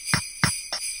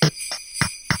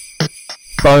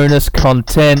bonus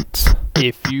content.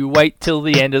 If you wait till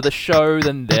the end of the show,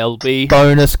 then there'll be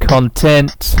bonus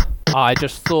content. I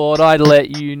just thought I'd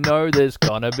let you know there's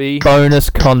gonna be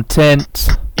bonus content.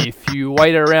 If you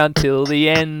wait around till the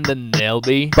end, then there'll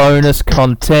be bonus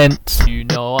content. You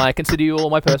know I consider you all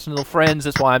my personal friends,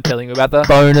 that's why I'm telling you about the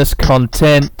bonus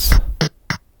content.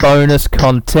 Bonus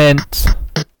content.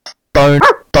 Bonus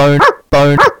content.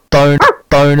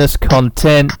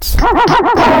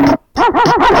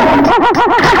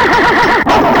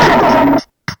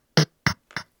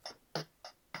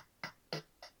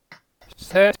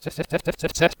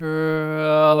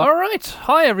 Alright,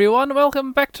 hi everyone,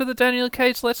 welcome back to the Daniel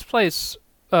Cage Let's Plays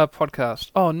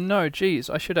podcast. Oh no, geez,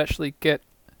 I should actually get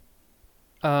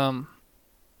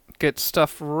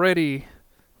stuff ready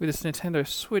with this Nintendo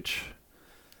Switch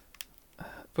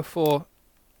before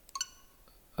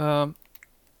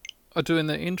doing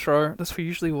the intro. That's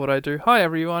usually what I do. Hi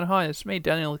everyone, hi, it's me,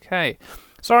 Daniel K.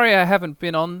 Sorry I haven't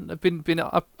been on, I've been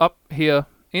up here,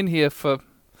 in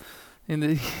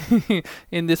the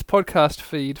in this podcast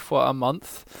feed for a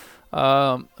month.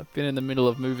 I've been in the middle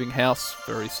of moving house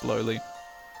very slowly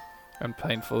and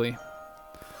painfully.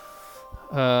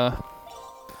 Yeah,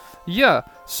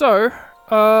 so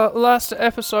last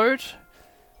episode,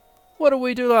 what did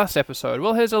we do last episode?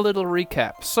 Well, here's a little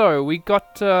recap. So we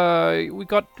got Charlie. We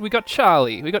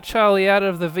got Charlie out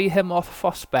of the Behemoth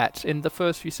Phosbat in the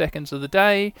first few seconds of the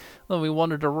day. Then we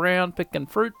wandered around picking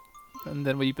fruit, and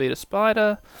then we beat a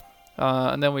spider.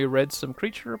 And then we read some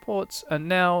creature reports, and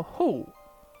now,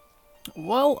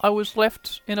 well, I was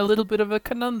left in a little bit of a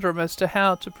conundrum as to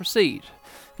how to proceed.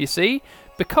 You see,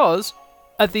 because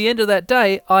at the end of that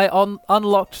day, I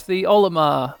unlocked the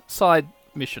Olimar side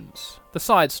missions, the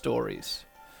side stories.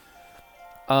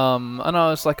 And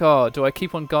I was like, oh, do I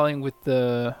keep on going with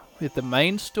the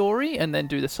main story and then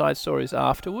do the side stories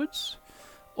afterwards?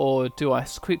 Or do I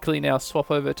quickly now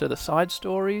swap over to the side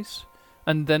stories?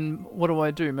 And then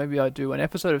what do? Maybe I do an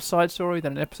episode of side story,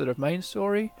 then an episode of main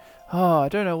story. I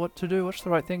don't know what to do. What's the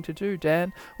right thing to do,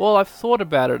 Dan? Well, I've thought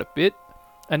about it a bit,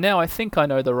 and now I think I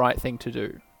know the right thing to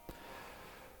do.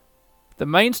 The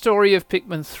main story of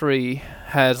Pikmin 3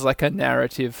 has like a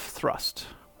narrative thrust.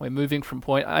 We're moving from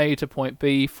point A to point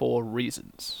B for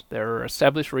reasons. There are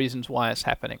established reasons why it's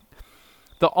happening.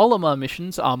 The Olimar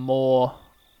missions are more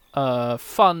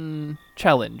fun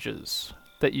challenges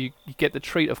that you get the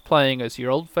treat of playing as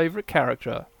your old favourite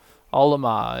character,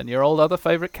 Olimar, and your old other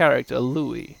favourite character,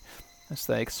 Louie, as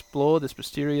they explore this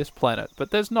mysterious planet. But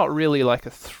there's not really like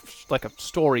a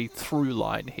story through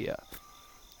line here.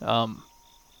 And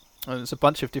there's a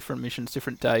bunch of different missions,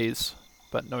 different days,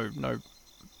 but no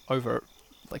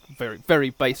very,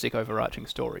 very basic overarching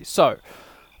stories. So,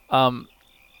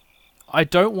 I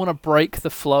don't want to break the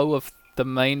flow of the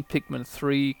main Pikmin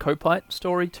 3 Kopite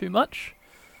story too much.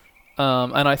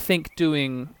 And I think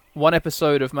doing one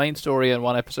episode of main story and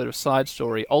one episode of side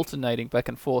story, alternating back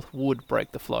and forth, would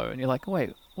break the flow. And you're like,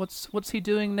 wait, what's he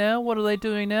doing now? What are they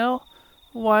doing now?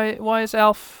 Why is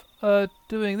Alf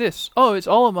doing this? Oh, it's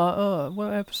Olimar. Oh,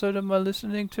 what episode am I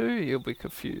listening to? You'll be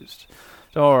confused.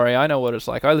 Don't worry, I know what it's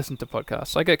like. I listen to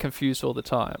podcasts. I get confused all the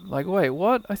time. Like, wait,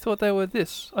 what? I thought they were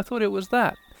this. I thought it was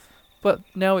that. But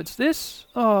now it's this?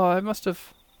 Oh, I must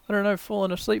have, I don't know,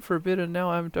 fallen asleep for a bit and now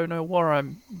I don't know what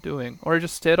I'm doing. Or I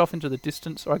just stared off into the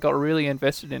distance, or I got really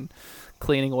invested in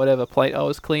cleaning whatever plate I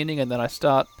was cleaning, and then I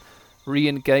start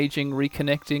re-engaging,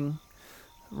 reconnecting,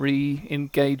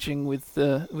 re-engaging with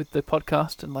the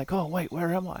podcast, and like, oh wait,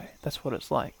 where am I? That's what it's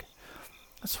like.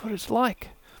 That's what it's like.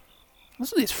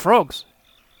 Listen to these frogs.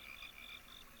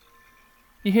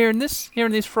 You hearing this?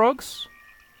 Hearing these frogs?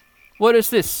 What is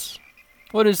this?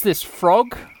 What is this?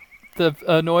 Frog?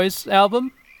 The Noise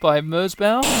album by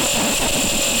Merzbow?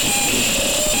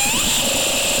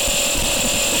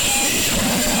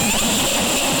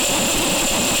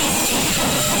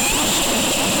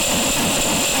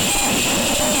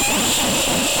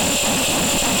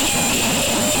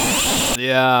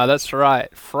 Yeah, that's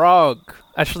right. Frog.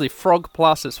 Actually, Frog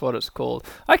Plus is what it's called.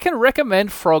 I can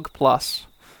recommend Frog Plus.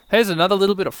 Here's another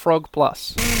little bit of Frog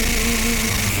Plus.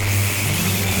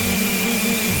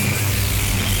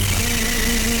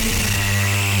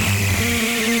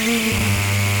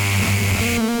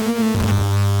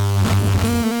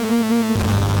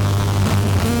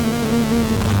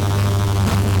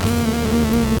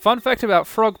 Fun fact about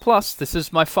Frog Plus, this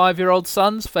is my 5-year-old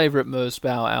son's favourite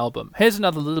Merzbow album. Here's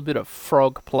another little bit of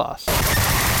Frog Plus.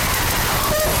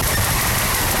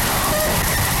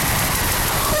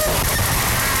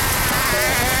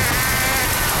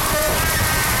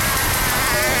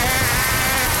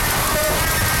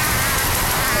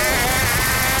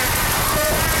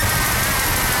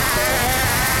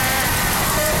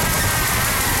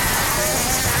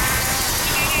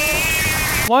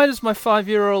 Why does my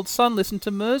 5-year-old son listen to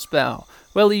Merzbow?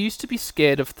 Well, he used to be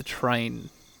scared of the train.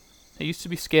 He used to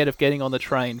be scared of getting on the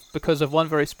train because of one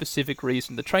very specific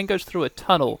reason. The train goes through a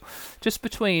tunnel just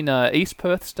between East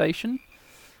Perth Station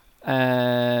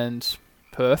and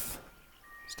Perth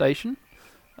Station.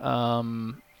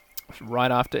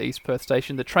 Right after East Perth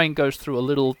Station, the train goes through a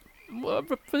little, a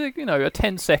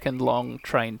 10-second long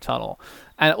train tunnel.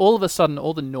 And all of a sudden,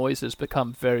 all the noises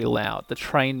become very loud. The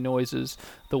train noises,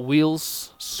 the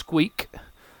wheels squeak,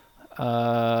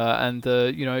 and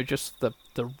just the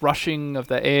rushing of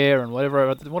the air and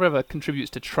whatever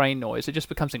contributes to train noise. It just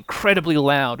becomes incredibly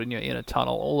loud when you're in a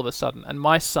tunnel all of a sudden. And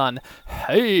my son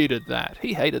hated that.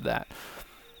 He hated that.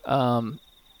 And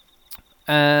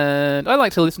I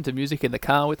like to listen to music in the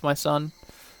car with my son.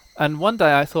 And one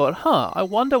day I thought, I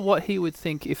wonder what he would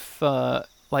think if, I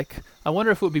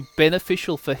wonder if it would be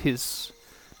beneficial for his,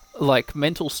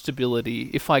 mental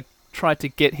stability if I tried to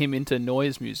get him into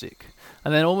noise music.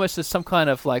 And then almost as some kind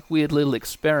of, weird little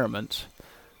experiment,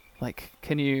 he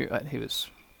was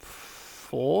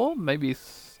 4, maybe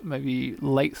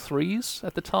late 3s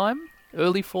at the time,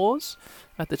 early 4s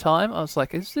at the time. I was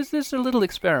like, is this a little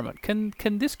experiment? Can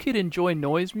this kid enjoy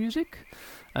noise music?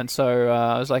 And so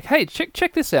I was like, hey,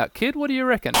 check this out, kid. What do you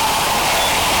reckon?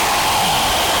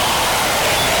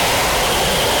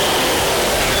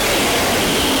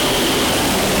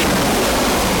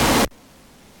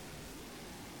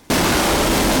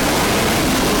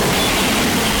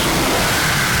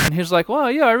 And he was like, wow,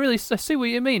 yeah, I see what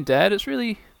you mean, Dad. It's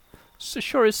really,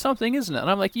 sure is something, isn't it? And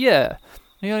I'm like, yeah.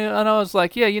 And I was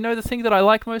like, yeah, the thing that I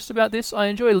like most about this? I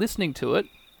enjoy listening to it,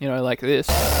 like this.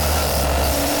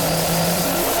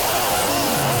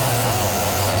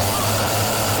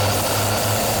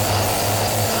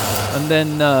 And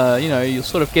then, you'll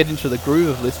sort of get into the groove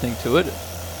of listening to it,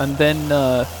 and then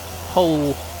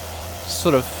whole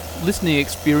sort of listening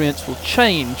experience will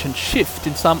change and shift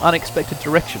in some unexpected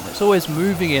direction. It's always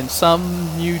moving in some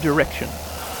new direction.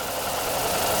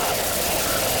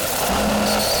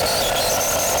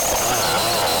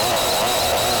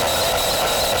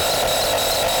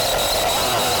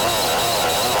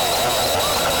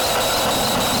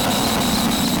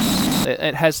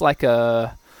 It has like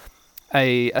a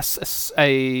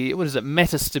what is it,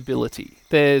 metastability.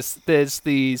 There's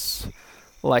these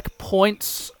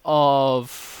points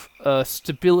of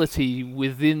stability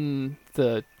within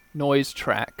the noise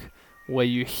track where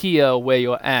you hear where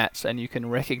you're at and you can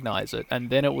recognize it, and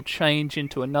then it will change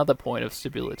into another point of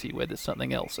stability where there's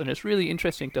something else, and it's really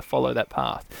interesting to follow that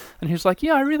path. And he was like,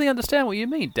 yeah, I really understand what you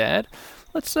mean, Dad.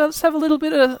 Let's have a little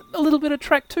bit of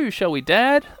track 2, shall we,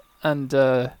 Dad? And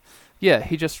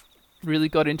he just really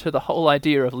got into the whole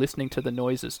idea of listening to the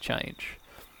noises change.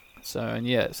 So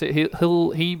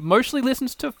he mostly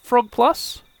listens to Frog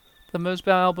Plus, the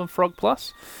Merzbow album Frog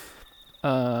Plus,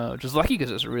 which is lucky because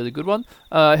it's a really good one.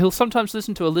 He'll sometimes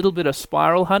listen to a little bit of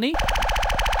Spiral Honey.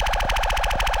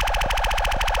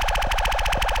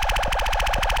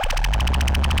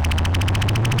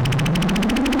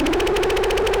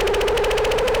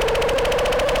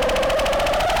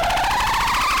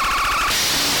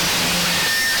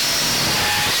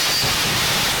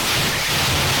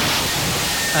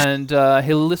 And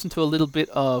he'll listen to a little bit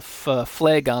of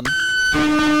Flare Gun.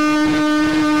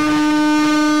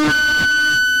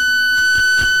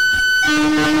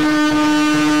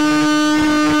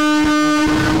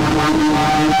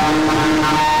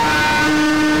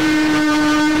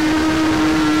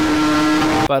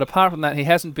 But apart from that, he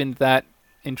hasn't been that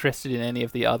interested in any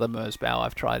of the other Merzbow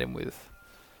I've tried him with.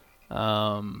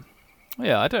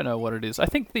 I don't know what it is. I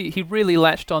think he really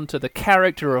latched onto the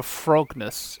character of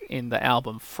frogness in the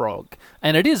album Frog.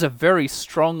 And it is a very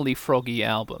strongly froggy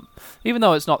album. Even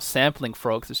though it's not sampling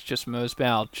frogs, it's just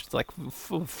Merzbow just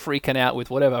freaking out with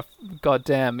whatever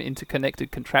goddamn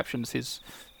interconnected contraptions he's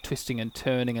twisting and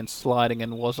turning and sliding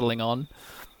and wazzling on.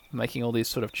 Making all these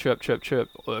sort of chirp, chirp, chirp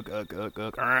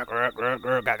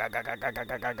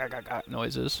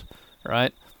noises,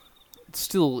 right?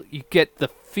 Still, you get the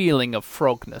feeling of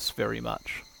frogness very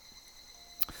much.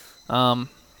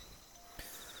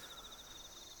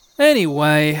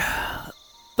 Anyway,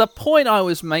 the point I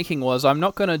was making was I'm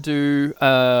not going to do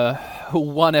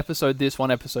one episode this,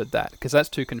 one episode that, because that's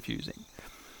too confusing.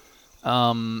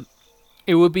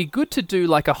 It would be good to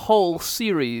do a whole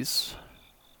series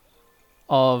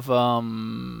of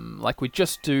we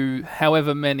just do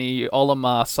however many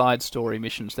Olimar side story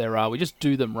missions there are. We just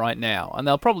do them right now, and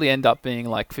they'll probably end up being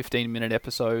 15-minute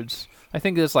episodes. I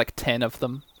think there's 10 of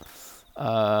them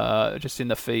just in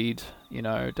the feed,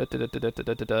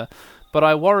 But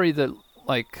I worry that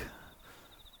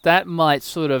that might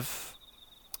sort of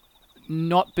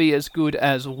not be as good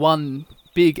as one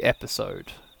big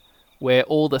episode where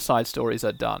all the side stories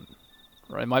are done.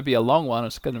 Right? It might be a long one.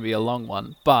 It's going to be a long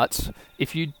one. But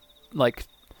if you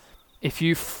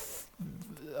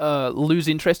lose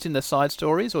interest in the side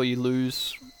stories, or you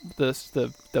lose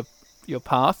your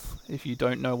path if you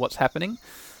don't know what's happening,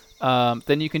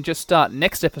 then you can just start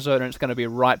next episode and it's going to be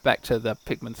right back to the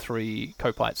Pikmin 3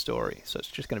 Kopite story. So it's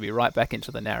just going to be right back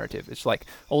into the narrative. It's like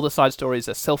all the side stories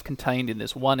are self-contained in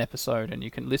this one episode, and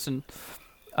you can listen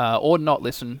or not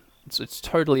listen. It's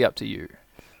totally up to you.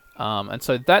 And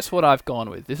so that's what I've gone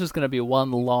with. This is going to be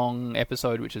one long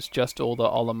episode, which is just all the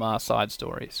Olimar side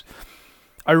stories.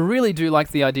 I really do like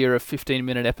the idea of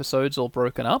 15-minute episodes all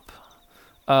broken up.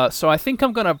 So I think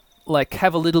I'm going to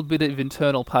have a little bit of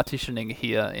internal partitioning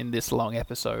here in this long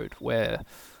episode, where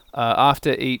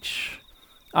after each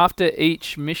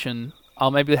mission,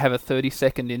 I'll maybe have a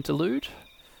 30-second interlude.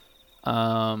 Maybe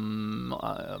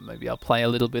I'll play a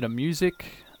little bit of music,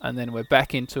 and then we're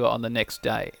back into it on the next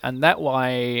day. And that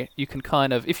way, you can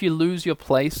kind of, if you lose your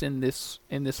place in this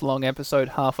long episode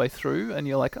halfway through, and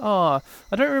you're like, oh,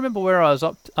 I don't remember where I was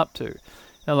up to.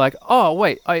 And like, oh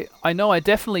wait, I know I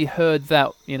definitely heard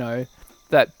that,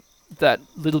 that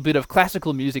little bit of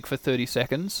classical music for 30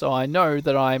 seconds, so I know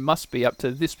that I must be up to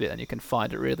this bit, and you can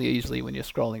find it really easily when you're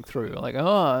scrolling through. Like,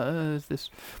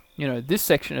 this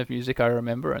section of music I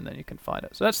remember, and then you can find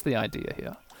it. So that's the idea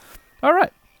here. All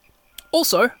right.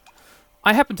 Also,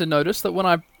 I happen to notice that when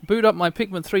I boot up my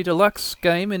Pikmin 3 Deluxe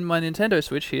game in my Nintendo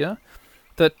Switch here,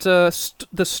 that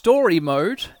the story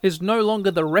mode is no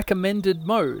longer the recommended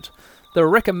mode. The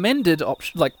recommended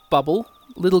option, like bubble,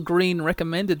 little green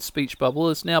recommended speech bubble,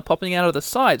 is now popping out of the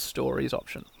side stories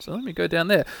option. So let me go down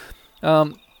there.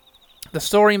 The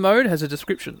story mode has a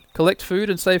description. Collect food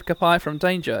and save Kapai from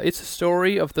danger. It's a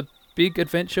story of the big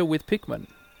adventure with Pikmin.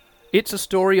 It's a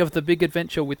story of the big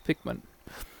adventure with Pikmin.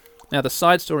 Now the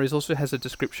side stories also has a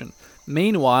description.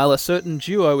 Meanwhile, a certain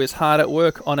duo is hard at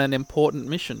work on an important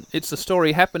mission. It's the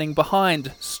story happening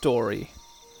behind story.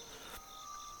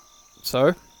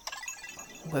 So,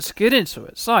 let's get into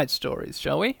it. Side stories,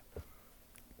 shall we?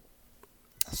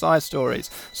 Side stories.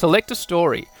 Select a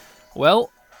story.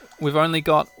 Well, we've only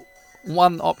got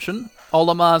one option.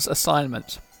 Olimar's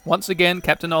assignment. Once again,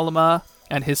 Captain Olimar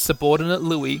and his subordinate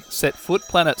Louis set foot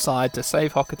planetside to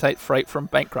save Hocketate Freight from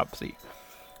bankruptcy.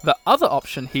 The other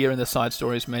option here in the side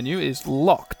stories menu is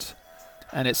locked,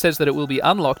 and it says that it will be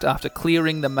unlocked after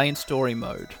clearing the main story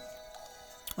mode.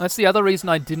 That's the other reason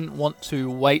I didn't want to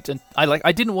wait, and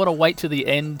I didn't want to wait to the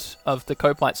end of the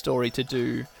Kopite story to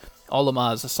do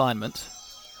Olimar's assignment,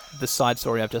 the side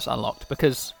story I've just unlocked,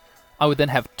 because I would then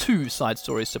have two side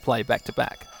stories to play back to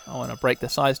back. I want to break the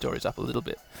side stories up a little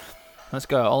bit. Let's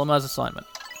go, Olimar's assignment.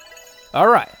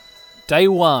 Alright, day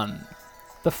 1,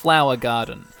 the flower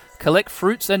garden. Collect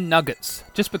fruits and nuggets.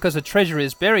 Just because a treasure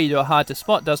is buried or hard to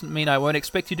spot doesn't mean I won't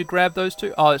expect you to grab those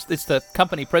too. Oh, it's the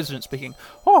company president speaking.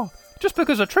 Oh, just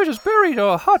because a treasure's buried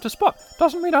or hard to spot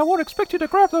doesn't mean I won't expect you to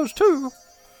grab those too.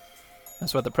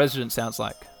 That's what the president sounds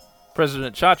like.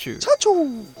 President Chachu.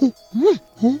 Chachu!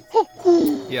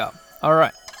 Yeah.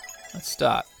 Alright. Let's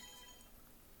start.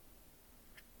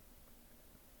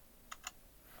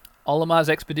 Olimar's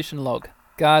expedition log.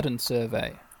 Garden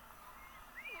survey.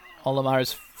 Olimar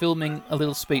is filming a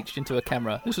little speech into a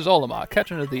camera. This is Olimar,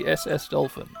 captain of the SS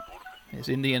Dolphin. He's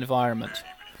in the environment.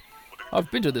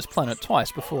 I've been to this planet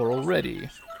twice before already.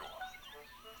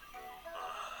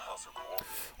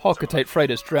 Hocketate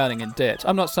Freight is drowning in debt.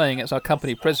 I'm not saying it's our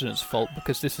company president's fault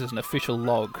because this is an official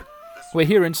log. We're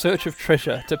here in search of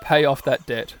treasure to pay off that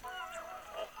debt.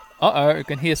 Uh-oh, you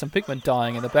can hear some Pikmin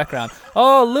dying in the background.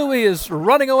 Oh, Louis is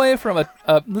running away from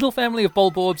a little family of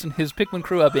Bulborbs, and his Pikmin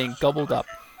crew are being gobbled up.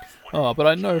 Oh, but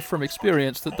I know from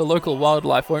experience that the local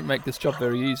wildlife won't make this job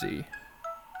very easy.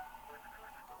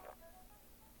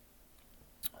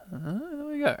 There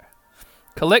we go.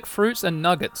 Collect fruits and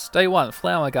nuggets. Day 1,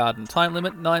 flower garden. Time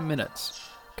limit 9 minutes.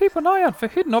 Keep an eye out for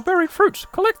hidden or buried fruits.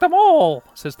 Collect them all,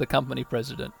 says the company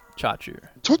president, Chachu.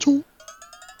 Chachu!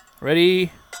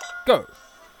 Ready? Go.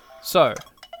 So,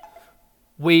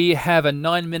 we have a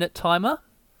 9-minute timer.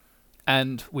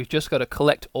 And we've just got to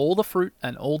collect all the fruit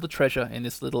and all the treasure in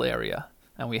this little area.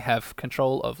 And we have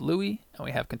control of Louis, and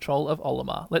we have control of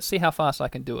Olimar. Let's see how fast I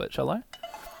can do it, shall I?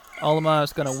 Olimar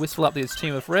is going to whistle up this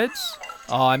team of reds.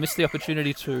 Oh, I missed the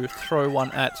opportunity to throw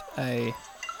one at a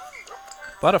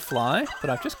butterfly, but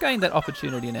I've just gained that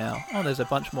opportunity now. Oh, there's a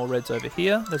bunch more reds over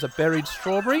here. There's a buried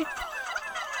strawberry,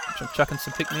 which I'm chucking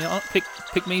some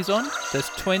pick-me's on. There's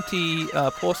 20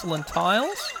 porcelain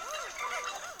tiles.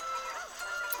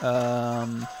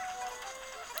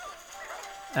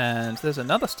 And there's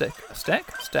another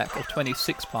stack of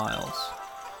 26 piles.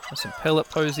 There's some pellet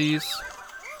posies.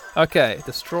 Okay,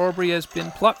 the strawberry has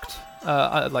been plucked,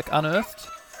 like unearthed.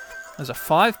 There's a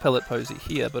 5 pellet posy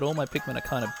here, but all my Pikmin are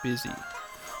kind of busy.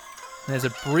 There's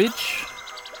a bridge.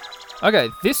 Okay,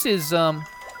 this is a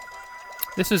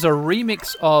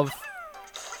remix of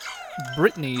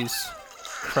Brittany's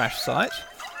crash site.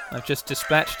 I've just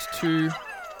dispatched 2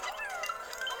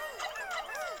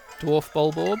 dwarf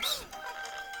bulborbs.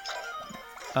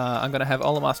 I'm going to have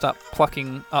Olimar start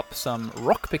plucking up some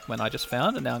rock Pikmin I just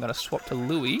found, and now I'm going to swap to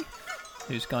Louie,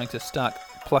 who's going to start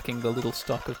plucking the little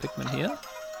stock of Pikmin here.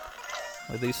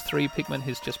 With these 3 Pikmin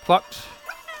he's just plucked,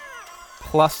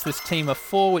 plus this team of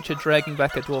 4 which are dragging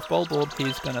back a dwarf bulborb,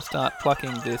 he's going to start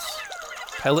plucking this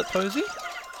pellet posy.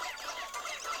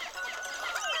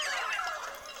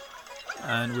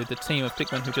 And with the team of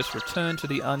Pikmin who just returned to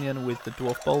the onion with the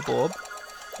dwarf bulborb,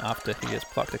 after he has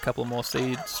plucked a couple more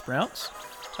seed sprouts,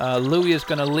 Louie is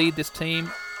going to lead this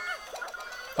team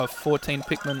of 14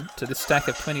 Pikmin to this stack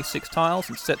of 26 tiles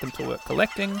and set them to work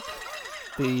collecting.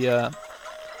 The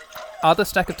other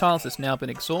stack of tiles has now been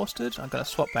exhausted. I'm going to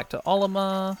swap back to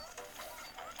Olimar,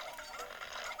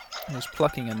 who's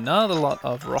plucking another lot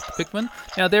of rock Pikmin.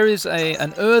 Now there is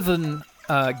an earthen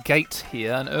gate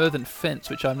here, an earthen fence,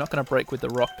 which I'm not going to break with the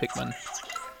rock Pikmin,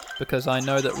 because I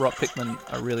know that rock Pikmin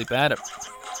are really bad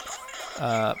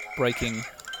at breaking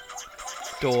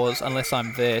doors unless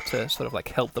I'm there to sort of like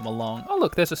help them along. Oh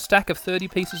look, there's a stack of 30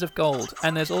 pieces of gold,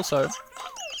 and there's also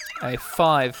a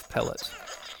 5 pellet.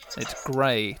 It's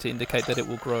grey to indicate that it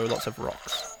will grow lots of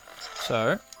rocks.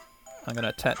 So I'm going to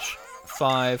attach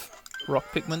 5 rock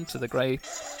Pikmin to the grey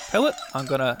pellet. I'm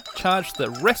going to charge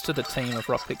the rest of the team of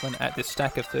rock Pikmin at this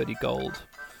stack of 30 gold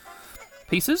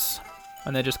pieces,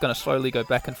 and they're just going to slowly go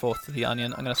back and forth to the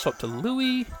onion. I'm going to swap to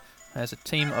Louie. There's a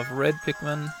team of red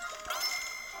Pikmin.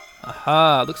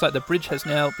 Aha, looks like the bridge has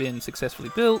now been successfully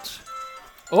built.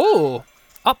 Oh,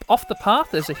 up off the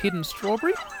path there's a hidden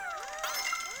strawberry,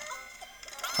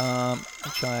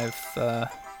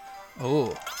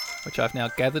 which I've now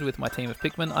gathered with my team of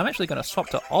Pikmin. I'm actually going to swap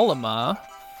to Olimar.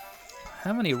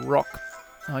 How many rock?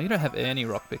 Oh, you don't have any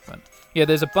rock Pikmin. Yeah,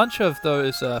 there's a bunch of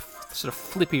those sort of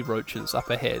flippy roaches up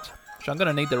ahead, which I'm going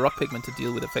to need the rock Pikmin to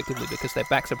deal with effectively because their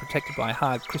backs are protected by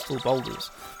hard crystal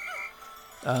boulders.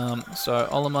 So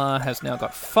Olimar has now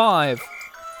got 5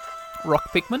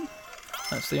 rock Pikmin.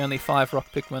 That's the only 5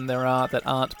 rock Pikmin there are that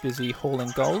aren't busy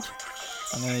hauling gold.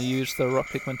 I'm going to use the rock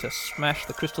Pikmin to smash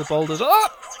the crystal boulders. Oh!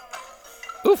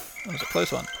 Oof! That was a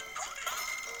close one.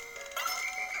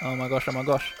 Oh my gosh, oh my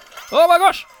gosh. Oh my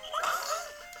gosh!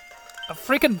 A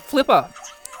freaking flipper!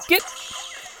 Get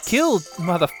killed,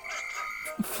 mother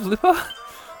flipper!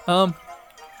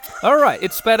 Alright,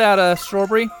 it spat out a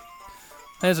strawberry.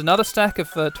 There's another stack of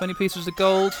 20 pieces of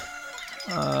gold.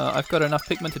 I've got enough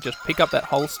Pikmin to just pick up that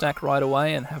whole stack right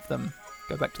away and have them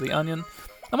go back to the onion.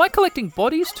 Am I collecting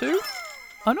bodies too?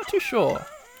 I'm not too sure.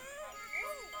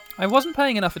 I wasn't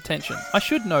paying enough attention. I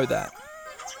should know that.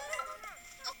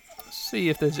 Let's see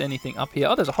if there's anything up here.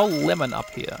 Oh, there's a whole lemon up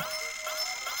here.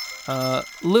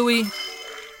 Louie,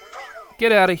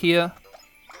 get out of here.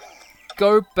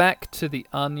 Go back to the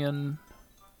onion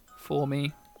for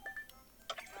me.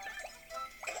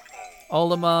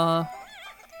 Olimar,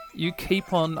 you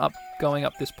keep on going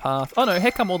up this path. Oh no,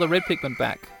 here come all the red Pikmin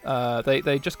back.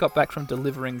 They just got back from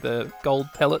delivering the gold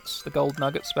pellets, the gold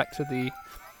nuggets, back to the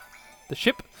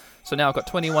ship. So now I've got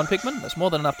 21 Pikmin. That's more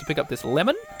than enough to pick up this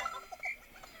lemon.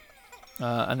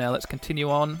 And now let's continue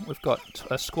on. We've got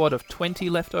a squad of 20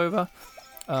 left over.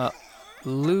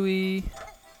 Louie.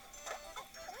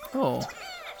 Oh.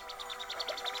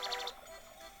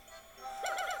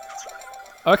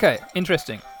 Okay,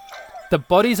 interesting. The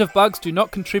bodies of bugs do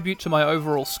not contribute to my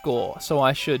overall score, so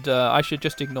I should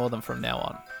just ignore them from now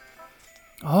on.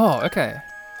 Oh, okay.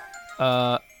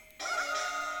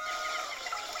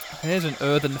 There's an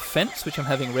earthen fence, which I'm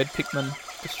having red Pikmin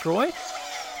destroy.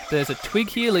 There's a twig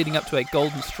here leading up to a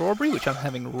golden strawberry, which I'm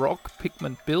having rock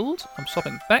Pikmin build. I'm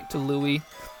swapping back to Louie.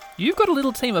 You've got a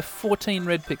little team of 14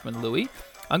 red Pikmin, Louie.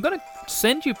 I'm going to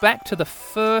send you back to the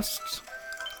first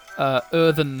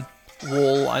earthen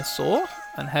wall I saw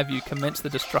and have you commence the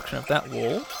destruction of that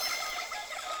wall.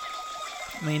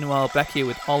 Meanwhile, back here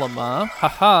with Olimar.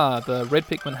 Haha, the red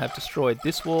Pikmin have destroyed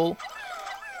this wall.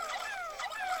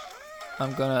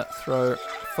 I'm going to throw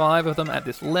 5 of them at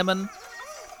this lemon.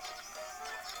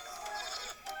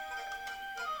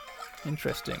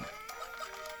 Interesting.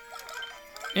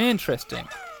 Interesting.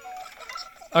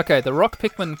 Okay, the rock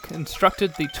Pikmin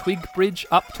constructed the twig bridge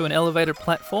up to an elevated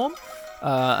platform,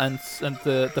 and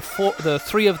the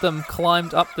 3 of them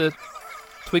climbed up the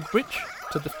twig bridge.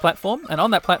 to the platform, and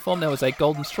on that platform there was a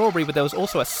golden strawberry, but there was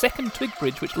also a second twig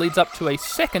bridge which leads up to a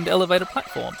second elevated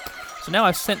platform. So now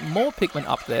I've sent more Pikmin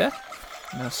up there.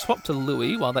 I'm going to swap to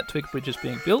Louis while that twig bridge is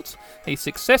being built. He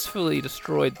successfully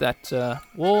destroyed that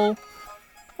wall.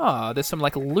 Ah, there's some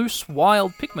like loose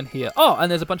wild Pikmin here. Oh, and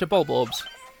there's a bunch of Bulborbs.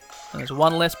 And there's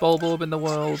one less Bulborb in the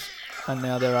world, and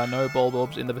now there are no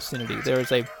Bulborbs in the vicinity. There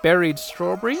is a buried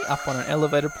strawberry up on an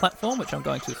elevated platform, which I'm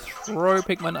going to throw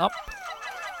Pikmin up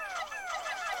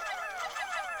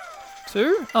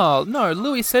to. Oh, no,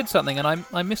 Louis said something, and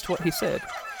I missed what he said.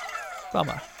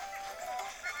 Bummer.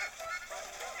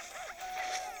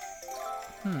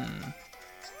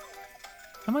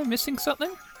 Am I missing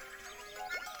something?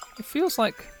 It feels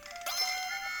like...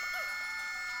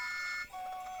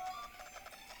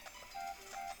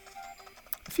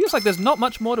 It feels like there's not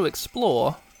much more to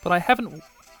explore, but I haven't...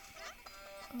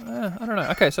 I don't know.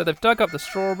 Okay, so they've dug up the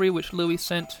strawberry, which Louis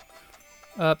sent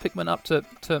Pikmin up to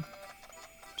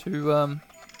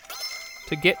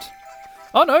get.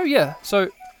 Oh no, yeah. So,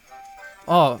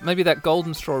 maybe that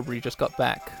golden strawberry just got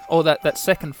back, or that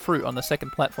second fruit on the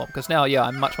second platform. Because now, yeah,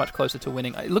 I'm much closer to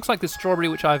winning. It looks like this strawberry,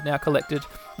 which I've now collected,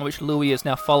 and which Louis is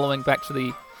now following back to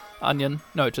the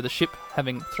to the ship,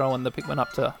 having thrown the Pikmin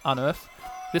up to unearth.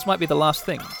 This might be the last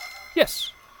thing.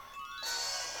 Yes.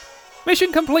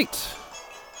 Mission complete.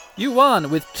 You won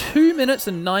with 2 minutes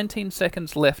and 19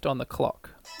 seconds left on the clock.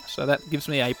 So that gives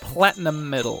me a platinum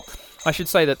medal. I should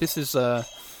say that this is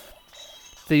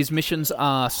these missions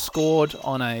are scored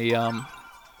on a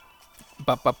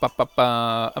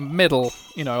medal,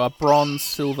 a bronze,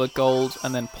 silver, gold,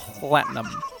 and then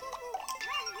platinum.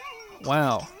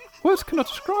 Wow. Words cannot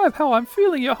describe how I'm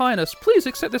feeling, Your Highness. Please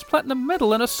accept this platinum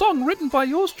medal and a song written by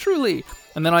yours truly.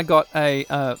 And then I got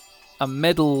a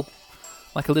medal,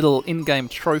 like a little in-game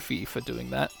trophy for doing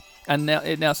that. And now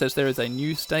it now says there is a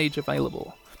new stage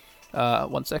available.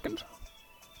 1 second.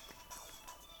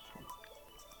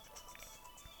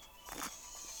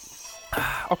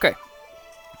 Okay.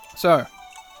 So,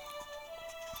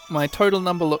 my total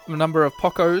number of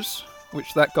Pokos,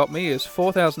 which that got me, is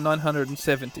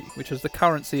 4,970, which is the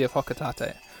currency of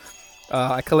Hocotate.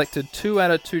 I collected 2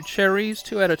 out of 2 cherries,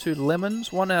 2 out of 2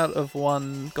 lemons, 1 out of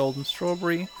 1 golden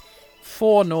strawberry,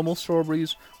 4 normal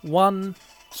strawberries, 1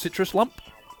 citrus lump,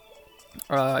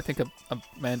 I think a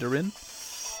mandarin,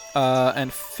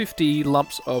 and 50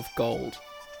 lumps of gold.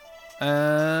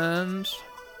 And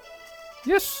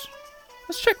yes,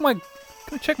 let's check my.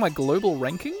 Can I check my global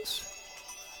rankings?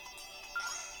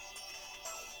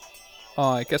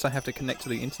 Oh, I guess I have to connect to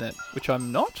the internet, which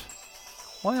I'm not.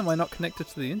 Why am I not connected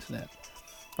to the internet?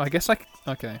 I guess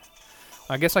okay.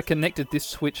 I guess I connected this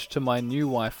switch to my new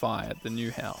Wi-Fi at the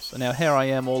new house. And now here I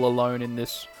am all alone in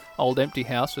this old empty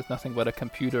house with nothing but a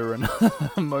computer and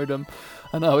a modem.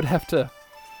 And I would have to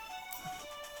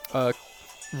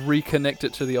reconnect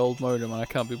it to the old modem, and I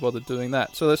can't be bothered doing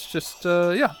that. So let's just,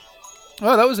 yeah.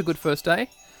 Oh, that was a good first day.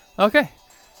 Okay,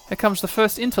 here comes the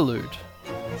first interlude.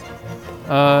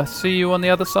 See you on the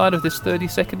other side of this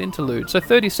 30-second interlude. So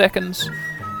 30 seconds,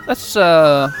 that's 2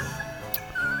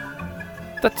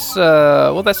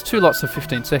 lots of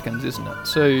 15 seconds, isn't it?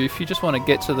 So if you just want to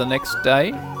get to the next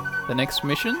day, the next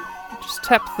mission, just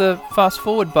tap the fast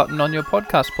forward button on your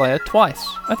podcast player twice.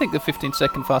 I think the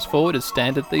 15-second fast forward is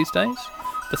standard these days.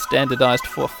 The standardized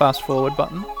fast forward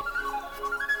button.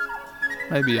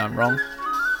 Maybe I'm wrong.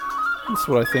 That's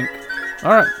what I think.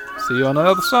 Alright, see you on the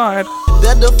other side.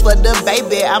 Better for the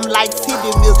baby, I'm like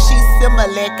titty milk, she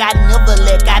Similac, I never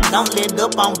lack, I don't let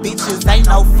up on bitches, ain't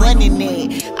no fun in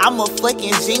it. I'm a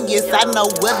fucking genius, I know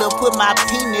where to put my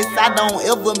penis, I don't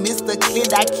ever miss the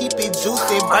clit, I keep it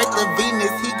juicy, birth of Venus,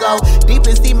 he go deep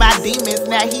and see my demons,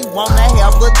 now he wanna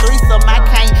have a threesome, I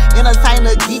can't entertain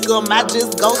a geekum, I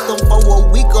just ghost him for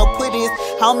a week or put his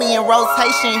homie in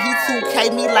rotation, he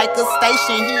 2K me like a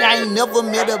station, he ain't never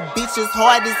met a bitch as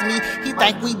hard as me, he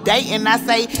think we dating, I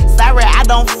say, sorry, I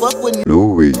don't fuck with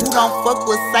Louis. You don't fuck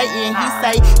with Satan. He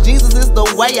say Jesus is the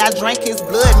way. I drank his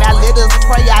blood. Now let us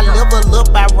pray. I level up.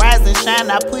 I rise and shine.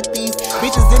 I put these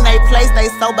bitches in their place. They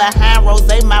so behind rose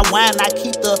my wine. I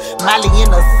keep the Molly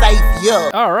in a safe.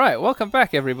 Yeah. All right, welcome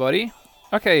back, everybody.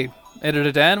 Okay,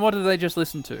 Editor Dan, what did they just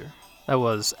listen to? That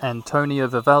was Antonio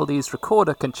Vivaldi's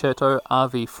Recorder Concerto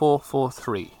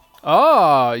RV443.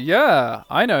 Oh, yeah,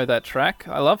 I know that track.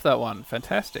 I love that one.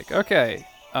 Fantastic. Okay,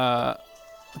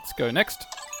 let's go next.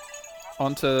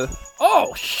 On to...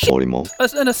 Oh, shit!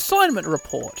 An assignment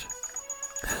report.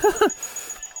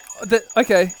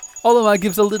 Okay, Olimar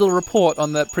gives a little report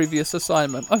on that previous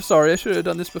assignment. I'm sorry, I should have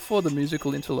done this before the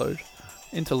musical interlude.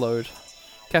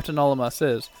 Captain Olimar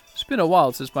says, "It's been a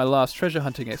while since my last treasure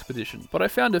hunting expedition, but I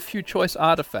found a few choice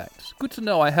artifacts. Good to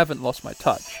know I haven't lost my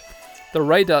touch. The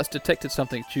radar's detected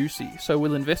something juicy, so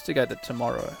we'll investigate it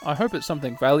tomorrow. I hope it's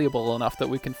something valuable enough that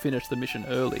we can finish the mission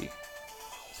early,"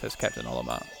 says Captain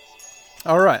Olimar.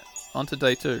 Alright, on to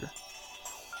day 2.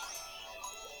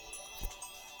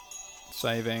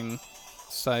 Saving.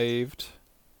 Saved.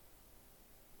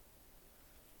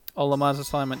 Olimar's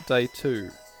assignment day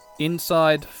 2.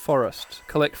 Inside forest.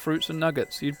 Collect fruits and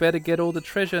nuggets. You'd better get all the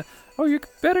treasure. Oh, you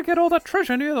better get all that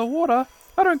treasure near the water.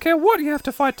 I don't care what you have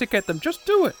to fight to get them. Just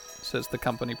do it, says the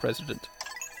company president.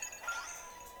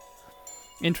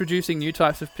 Introducing new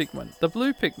types of Pikmin. The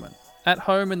blue Pikmin. At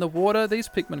home in the water, these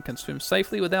Pikmin can swim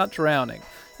safely without drowning.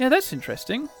 Yeah, that's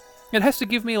interesting. It has to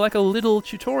give me like a little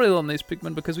tutorial on these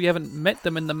Pikmin because we haven't met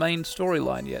them in the main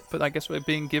storyline yet, but I guess we're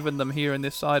being given them here in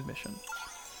this side mission.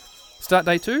 Start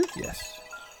day 2? Yes.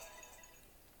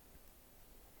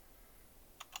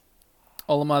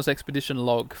 Olimar's expedition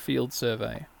log, field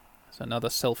survey. It's another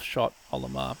self-shot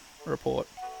Olimar report.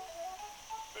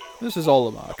 This is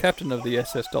Olimar, captain of the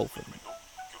SS Dolphin.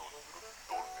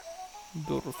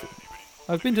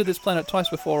 I've been to this planet twice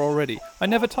before already. I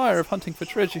never tire of hunting for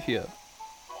treasure here.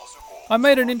 I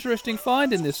made an interesting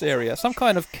find in this area, some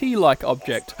kind of key-like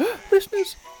object.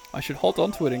 Listeners, I should hold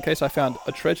on to it in case I found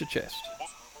a treasure chest.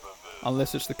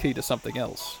 Unless it's the key to something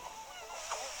else.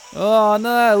 Oh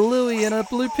no, Louie and a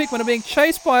blue Pikmin are being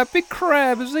chased by a big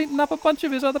crab who's eaten up a bunch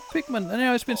of his other Pikmin, and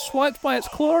now it's been swiped by its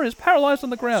claw and is paralysed on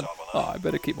the ground. Oh, I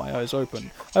better keep my eyes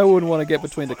open. I wouldn't want to get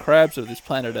between the crabs of this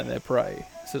planet and their prey,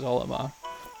 says Olimar.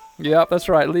 Yep, that's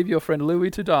right, leave your friend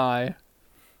Louie to die.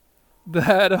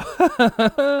 That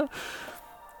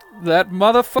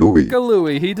motherfucker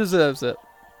Louie, he deserves it.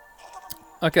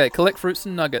 Okay, collect fruits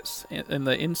and nuggets in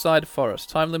the inside forest.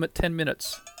 Time limit 10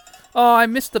 minutes. Oh, I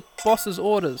missed the boss's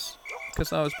orders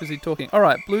because I was busy talking.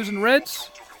 Alright, blues and reds.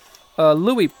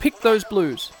 Louie, pick those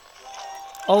blues.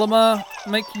 Olimar,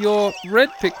 make your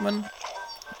red Pikmin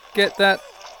get that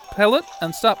pellet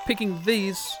and start picking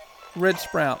these red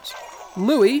sprouts.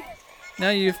 Louie, now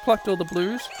you've plucked all the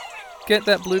blues, get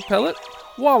that blue pellet.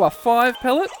 Wow, a 5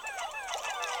 pellet?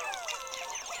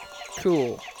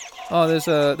 Cool. Oh, there's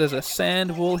a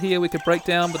sand wall here we could break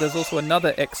down, but there's also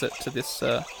another exit to this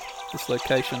this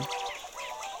location.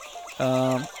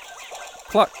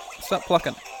 Pluck. Start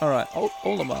plucking. Alright.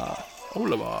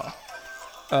 Olimar.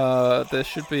 There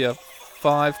should be a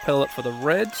 5 pellet for the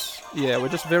reds. Yeah, we're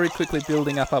just very quickly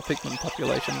building up our Pikmin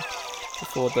population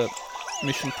before the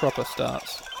mission proper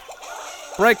starts.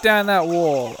 Break down that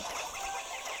wall.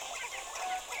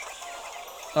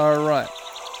 Alright.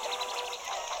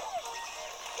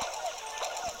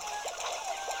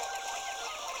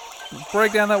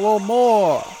 Break down that wall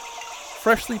more.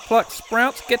 Freshly plucked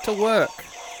sprouts, get to work.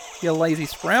 You lazy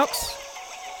sprouts.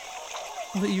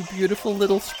 You beautiful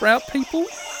little sprout people.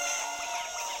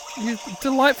 You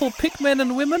delightful Pikmin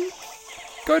and women.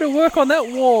 Go to work on that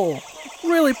wall.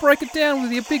 Really break it down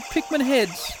with your big Pikmin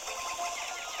heads.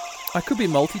 I could be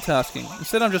multitasking.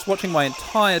 Instead I'm just watching my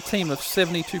entire team of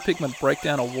 72 Pikmin break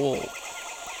down a wall.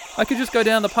 I could just go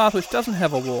down the path which doesn't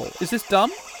have a wall. Is this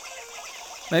dumb?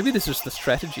 Maybe this is the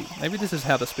strategy. Maybe this is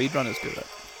how the speedrunners do it.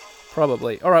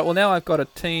 Probably. Alright, well now I've got a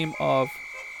team of...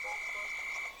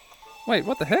 Wait,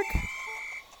 what the heck?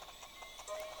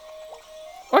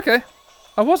 Okay.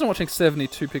 I wasn't watching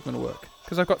 72 Pikmin work,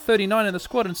 because I've got 39 in the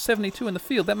squad and 72 in the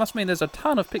field. That must mean there's a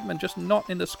ton of Pikmin just not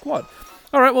in the squad.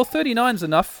 Alright, well 39's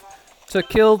enough to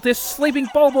kill this sleeping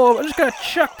Bulborb. I'm just going to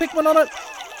chuck Pikmin on it.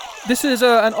 This is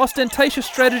an ostentatious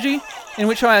strategy in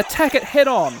which I attack it head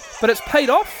on, but it's paid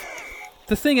off.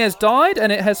 The thing has died and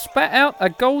it has spat out a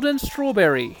golden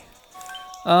strawberry.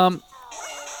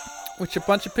 Which a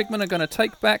bunch of Pikmin are going to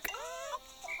take back.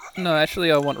 No,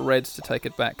 actually I want reds to take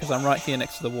it back because I'm right here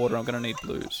next to the water. I'm going to need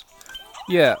blues.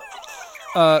 Yeah.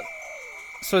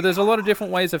 So there's a lot of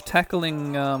different ways of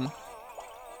tackling,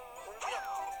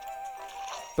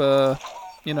 the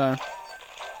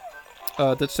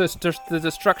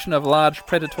destruction of large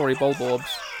predatory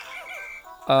Bulborbs.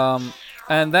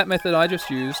 And that method I just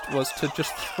used was to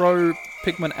just throw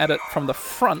Pikmin at it from the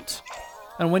front.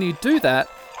 And when you do that,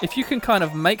 if you can kind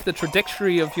of make the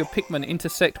trajectory of your Pikmin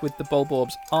intersect with the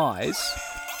Bulborb's eyes,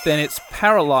 then it's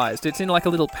paralyzed. It's in like a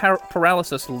little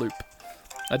paralysis loop.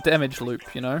 A damage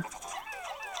loop, you know?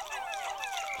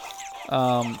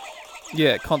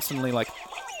 Yeah, constantly like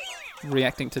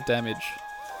reacting to damage.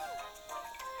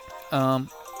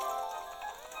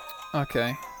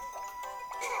 Okay.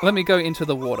 Let me go into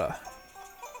the water.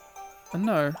 Oh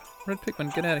no, red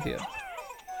Pikmin, get out of here.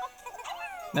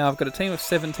 Now I've got a team of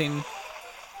 17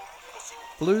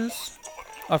 blues.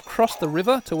 I've crossed the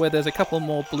river to where there's a couple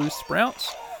more blue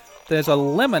sprouts. There's a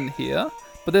lemon here,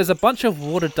 but there's a bunch of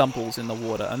water dumples in the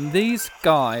water, and these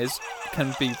guys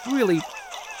can be really...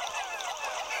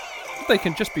 They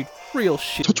can just be real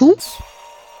shit.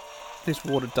 These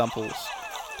water dumples.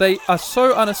 They are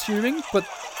so unassuming, but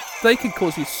they can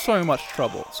cause you so much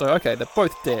trouble. So, okay, they're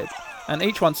both dead. And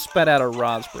each one spat out a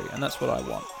raspberry, and that's what I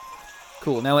want.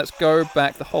 Cool, now let's go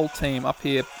back, the whole team up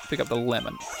here, pick up the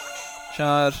lemon.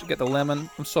 Charge, get the lemon.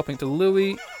 I'm swapping to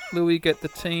Louis. Louis, get the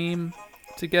team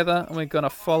together, and we're going to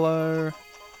follow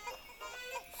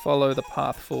the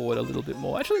path forward a little bit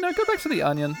more. Actually, no, go back to the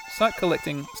onion. Start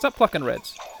plucking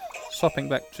reds. Swapping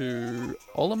back to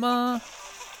Olimar.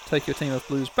 Take your team of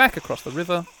blues back across the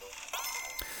river.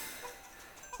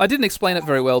 I didn't explain it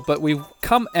very well, but we've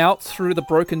come out through the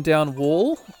broken down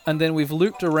wall, and then we've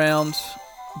looped around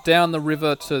down the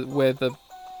river to where the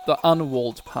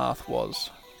unwalled path was,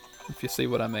 if you see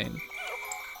what I mean.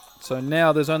 So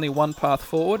now there's only one path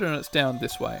forward, and it's down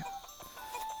this way.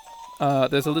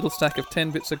 There's a little stack of 10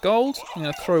 bits of gold. I'm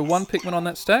going to throw one Pikmin on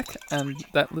that stack, and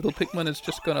that little Pikmin is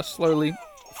just going to slowly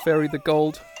ferry the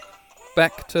gold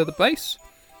back to the base.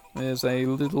 There's a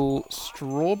little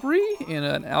strawberry in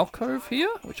an alcove here,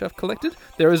 which I've collected.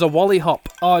 There is a Wollihop.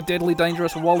 Oh, deadly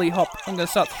dangerous Wollihop. I'm going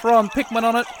to start throwing Pikmin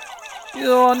on it.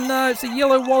 Oh no, it's a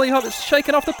yellow Wollihop. It's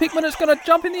shaking off the Pikmin. It's going to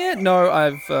jump in the air. No,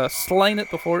 I've slain it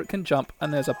before it can jump.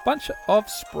 And there's a bunch of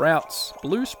sprouts,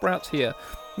 blue sprouts here.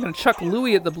 I'm going to chuck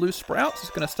Louis at the blue sprouts.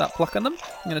 He's going to start plucking them.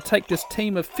 I'm going to take this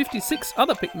team of 56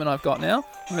 other Pikmin I've got now.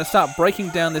 I'm going to start breaking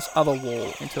down this other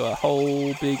wall into a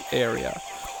whole big area.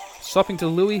 Swapping to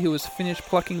Louis, who has finished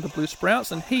plucking the blue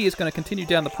sprouts, and he is going to continue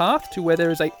down the path to where there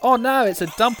is a... Oh no, it's a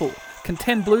Dumple. Can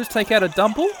 10 blues take out a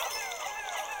Dumple?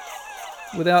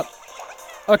 Without...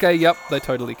 Okay, yep, they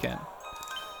totally can.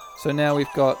 So now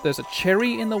we've got... There's a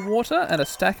cherry in the water and a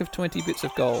stack of 20 bits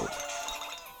of gold.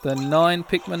 The 9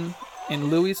 Pikmin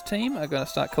in Louis' team are going to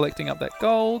start collecting up that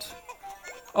gold.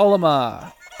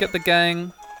 Olimar, get the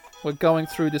gang. We're going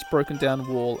through this broken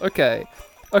down wall. Okay,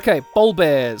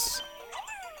 Bulbears.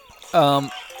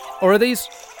 Or are these...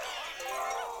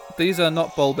 These are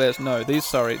not Bulbears, no.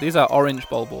 These are orange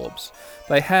Bulborbs.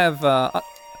 They have,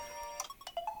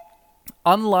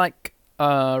 unlike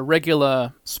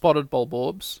regular spotted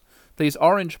Bulborbs, these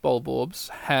orange Bulborbs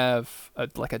have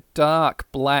like a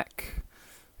dark black,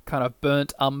 kind of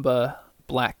burnt umber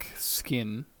black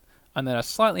skin, and then a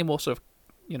slightly more sort of,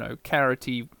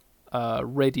 carroty,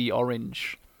 reddy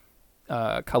orange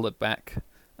coloured back,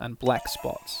 and black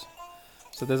spots.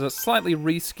 So there's a slightly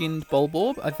reskinned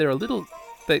Bulborb. They're a little...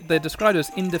 They're described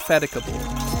as indefatigable.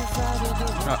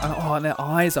 And their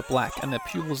eyes are black and their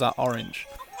pupils are orange.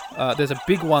 There's a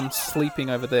big one sleeping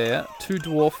over there. 2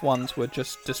 dwarf ones were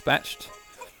just dispatched.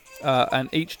 And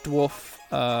each dwarf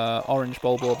orange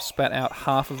Bulborb spat out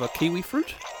half of a kiwi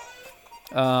fruit.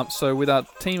 So with our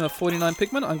team of 49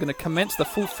 Pikmin, I'm going to commence the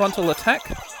full frontal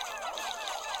attack,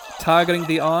 targeting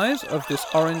the eyes of this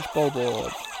orange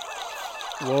Bulborb.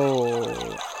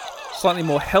 Whoa. Slightly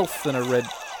more health than a red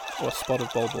or spotted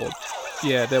Bulborb.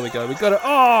 Yeah, there we go. We got it.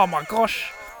 Oh my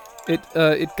gosh! It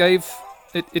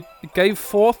gave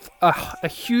forth a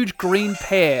huge green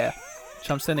pear, which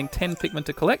I'm sending 10 Pikmin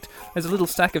to collect. There's a little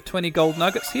stack of 20 gold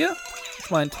nuggets here, which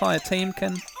my entire team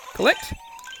can collect.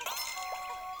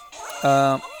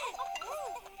 Now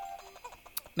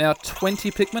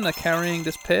 20 Pikmin are carrying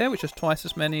this pear, which is twice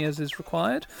as many as is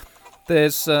required.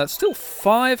 There's still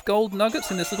 5 gold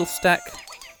nuggets in this little stack,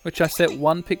 which I set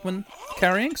 1 Pikmin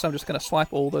carrying, so I'm just going to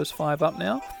swipe all those 5 up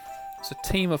now. It's a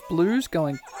team of blues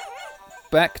going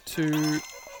back to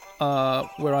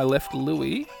where I left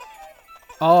Louis.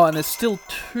 Oh, and there's still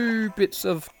 2 bits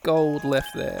of gold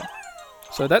left there.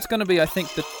 So that's going to be, I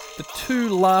think, the 2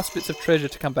 last bits of treasure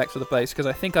to come back to the base, because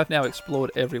I think I've now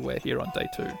explored everywhere here on day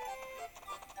 2.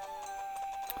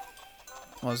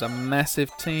 Was a massive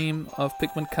team of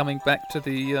Pikmin coming back to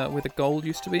the where the gold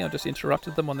used to be. I just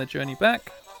interrupted them on their journey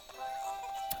back.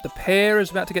 The pear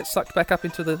is about to get sucked back up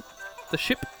into the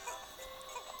ship.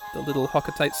 The little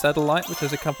Hocketate satellite, which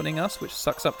is accompanying us, which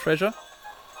sucks up treasure.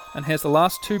 And here's the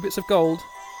last 2 bits of gold.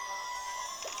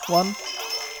 1,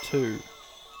 2.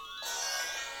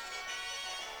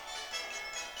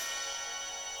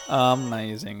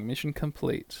 Amazing. Mission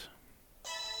complete.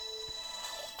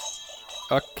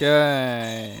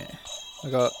 Okay. I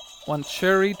got 1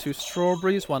 cherry, 2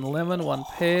 strawberries, 1 lemon, 1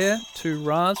 pear, 2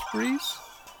 raspberries,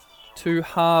 2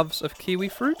 halves of kiwi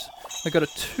fruit. I got a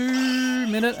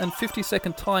 2-minute and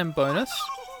 50-second time bonus.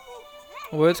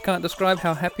 Words can't describe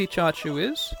how happy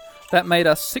Chachu is. That made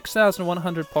us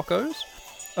 6,100 Pocos.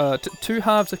 2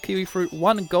 halves of kiwi fruit,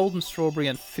 1 golden strawberry,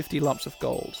 and 50 lumps of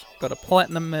gold. Got a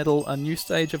platinum medal, a new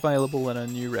stage available, and a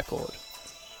new record.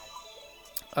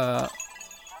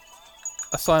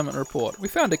 Assignment report. We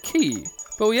found a key,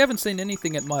 but we haven't seen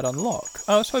anything it might unlock.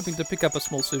 I was hoping to pick up a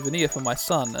small souvenir for my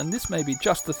son, and this may be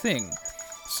just the thing.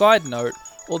 Side note,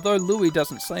 although Louis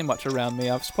doesn't say much around me,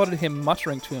 I've spotted him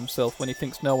muttering to himself when he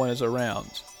thinks no one is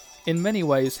around. In many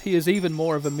ways, he is even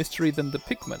more of a mystery than the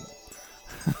Pikmin.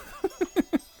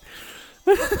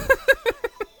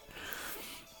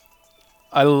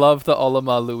 I love the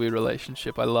Olimar-Louis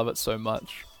relationship. I love it so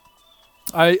much.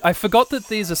 I forgot that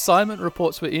these assignment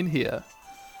reports were in here.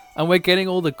 And we're getting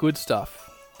all the good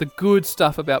stuff. The good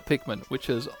stuff about Pikmin, which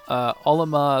is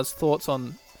Olimar's thoughts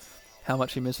on how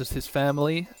much he misses his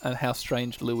family and how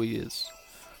strange Louis is.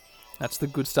 That's the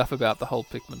good stuff about the whole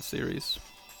Pikmin series.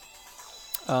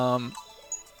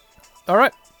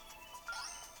 Alright.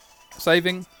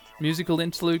 Saving. Musical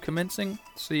interlude commencing.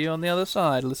 See you on the other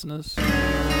side, listeners.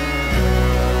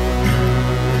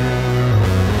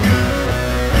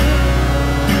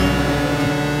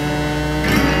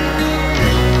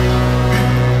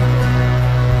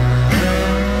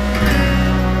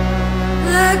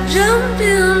 Jumped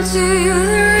into the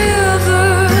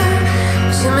river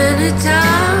too many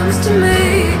times to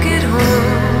make it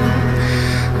home.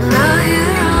 Now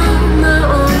here on my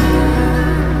own,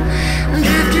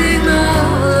 drifting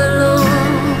all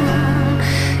alone.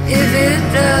 If it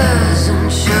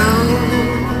doesn't show,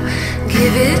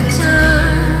 give it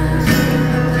time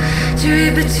to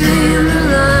read between the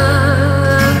lines.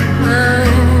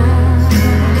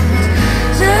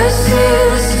 Just see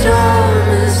the storm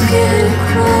is getting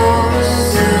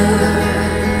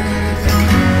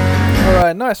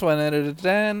Alright, nice one, editor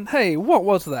Dan. Hey, what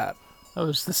was that? That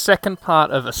was the second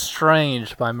part of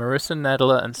Estranged by Marissa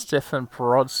Nadler and Stefan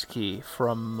Brodsky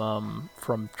from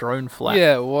Drone Flap.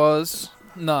 Yeah, it was.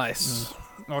 Nice.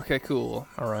 Okay, cool.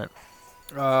 Alright.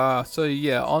 So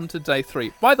yeah, on to day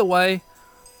 3. By the way,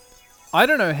 I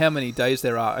don't know how many days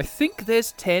there are. I think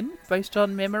there's 10 based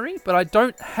on memory, but I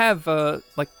don't have I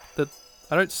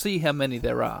don't see how many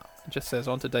there are. It just says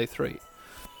on to day 3.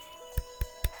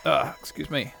 Excuse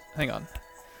me. Hang on.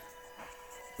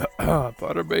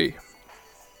 Pardon me.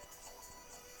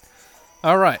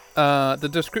 Alright, the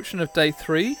description of day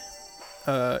 3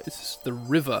 is the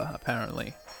river,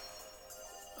 apparently.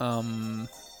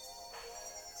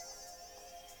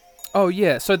 Oh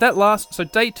yeah, so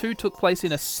day 2 took place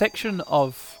in a section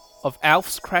of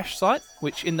Alf's crash site,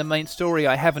 which in the main story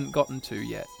I haven't gotten to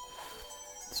yet.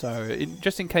 So,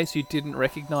 just in case you didn't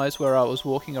recognize where I was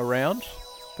walking around,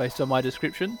 based on my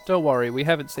description, don't worry, we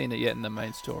haven't seen it yet in the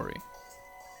main story.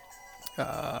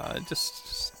 Yeah.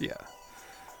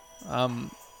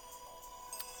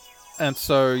 And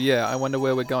so, yeah, I wonder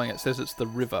where we're going. It says it's the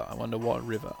river. I wonder what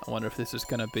river. I wonder if this is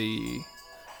going to be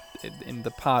in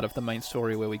the part of the main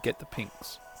story where we get the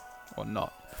pinks, or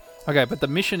not. Okay, but the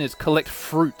mission is collect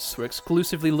fruits. We're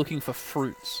exclusively looking for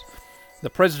fruits. The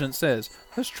president says,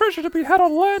 "There's treasure to be had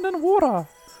on land and water,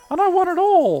 and I want it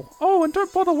all. Oh, and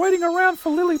don't bother waiting around for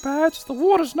lily pads. The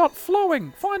water's not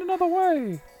flowing. Find another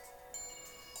way."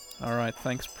 Alright,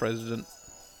 thanks, President.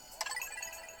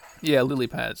 Yeah, lily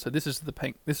pads. So this is the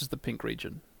pink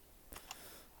region.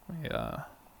 Yeah.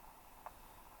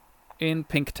 In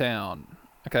Pinktown.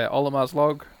 Okay, Olimar's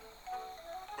log.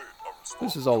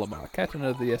 This is Olimar, captain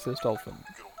of the SS Dolphin.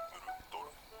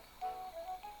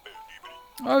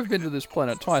 I've been to this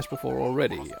planet twice before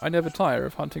already. I never tire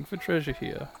of hunting for treasure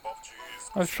here.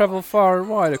 I've travelled far and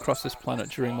wide across this planet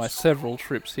during my several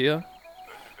trips here.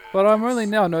 But I'm only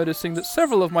now noticing that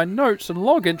several of my notes and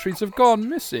log entries have gone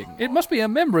missing. It must be a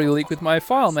memory leak with my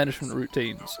file management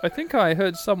routines. I think I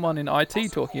heard someone in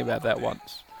IT talking about that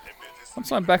once.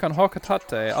 Once I'm back on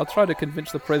Hokotate, I'll try to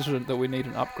convince the president that we need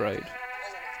an upgrade.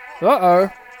 Uh-oh.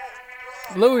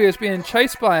 Louis is being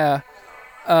chased by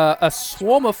a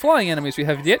swarm of flying enemies we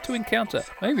have yet to encounter.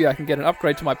 Maybe I can get an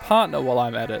upgrade to my partner while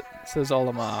I'm at it, says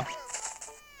Olimar.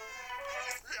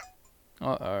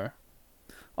 Uh-oh.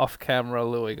 Off camera,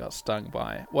 Louis got stung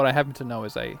by what I happen to know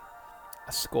is a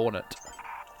scornet.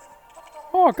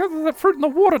 Oh, gather that fruit in the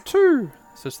water too,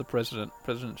 says the president,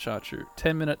 President Chachu.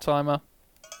 10-minute timer.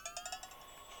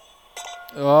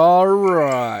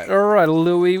 Alright,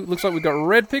 Louis. Looks like we got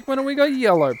red Pikmin and we got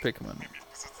yellow Pikmin.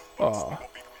 Oh,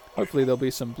 hopefully there'll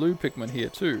be some blue Pikmin here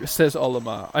too, says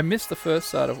Olimar. I missed the first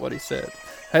side of what he said.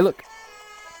 Hey, look.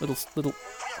 Little,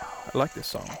 I like this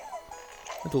song.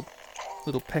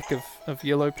 Little peck of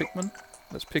yellow Pikmin.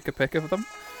 Let's pick a peck of them.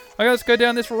 Okay, let's go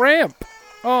down this ramp.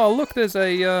 Oh, look, there's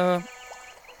a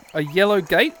a yellow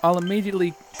gate. I'll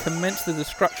immediately commence the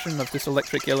destruction of this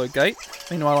electric yellow gate.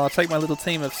 Meanwhile, I'll take my little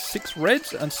team of 6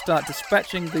 reds and start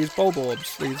dispatching these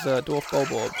bulborbs, these dwarf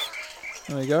bulborbs.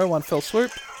 There we go, one fell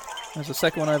swoop. There's a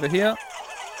second one over here.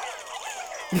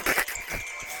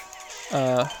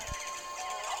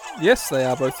 Yes, they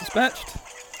are both dispatched.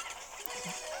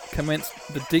 Commence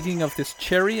the digging of this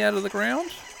cherry out of the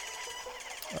ground.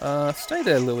 Stay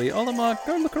there, Louis. Olimar,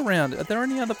 go look around. Are there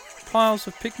any other piles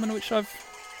of Pikmin which I've...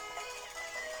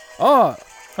 Oh!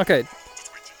 Okay.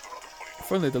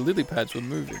 If only the lily pads were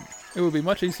moving. It would be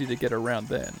much easier to get around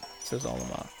then, says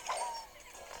Olimar.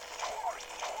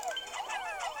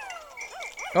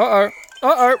 Uh-oh.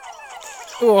 Uh-oh.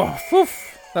 Oh,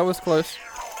 poof. That was close.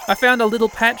 I found a little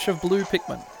patch of blue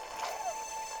Pikmin.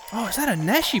 Oh, is that a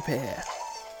Nashi pear?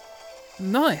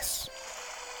 Nice.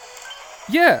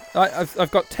 Yeah,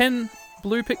 I've got 10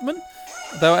 blue Pikmin.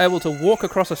 They were able to walk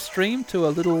across a stream to a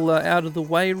little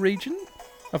out-of-the-way region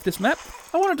of this map.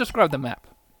 I want to describe the map.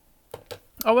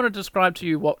 I want to describe to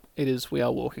you what it is we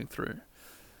are walking through.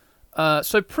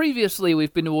 So previously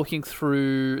we've been walking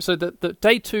through... So the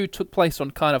day 2 took place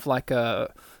on kind of like the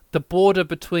border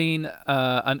between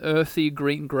an earthy,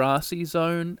 green, grassy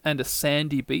zone and a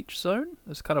sandy beach zone.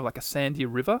 There's kind of like a sandy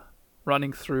river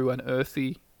running through an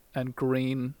earthy and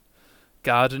green,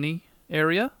 gardeny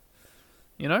area.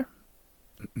 You know?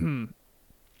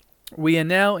 We are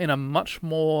now in a much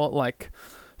more like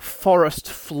forest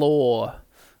floor,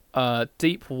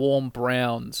 deep warm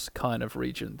browns kind of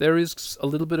region. There is a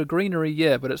little bit of greenery,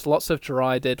 yeah, but it's lots of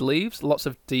dry dead leaves, lots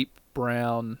of deep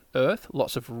brown earth,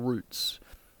 lots of roots.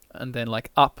 And then like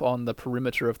up on the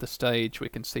perimeter of the stage we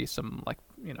can see some like,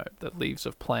 you know, the leaves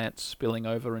of plants spilling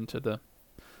over into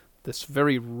this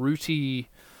very rooty,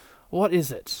 what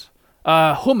is it?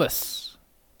 Humus.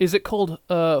 Is it called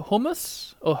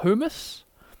humus or humus?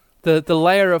 The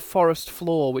layer of forest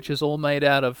floor which is all made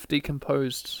out of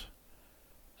decomposed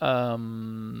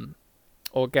organic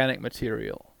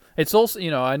material. It's also,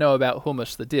 you know, I know about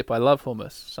hummus the dip. I love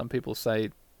hummus. Some people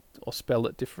say or spell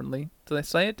it differently. Do they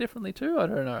say it differently too? I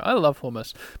don't know. I love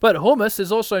hummus. But hummus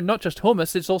is also not just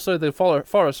hummus, it's also the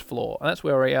forest floor. And that's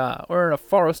where we are. We're in a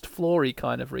forest floory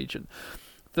kind of region.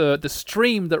 The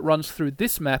stream that runs through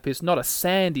this map is not a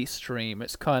sandy stream.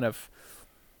 It's kind of,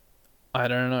 I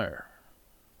don't know,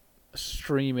 a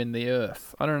stream in the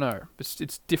earth. I don't know.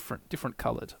 It's different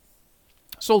coloured.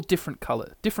 It's all different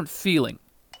colour, different feeling.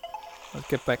 Let's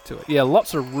get back to it. Yeah,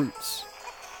 lots of roots.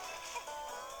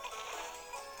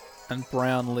 And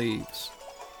brown leaves.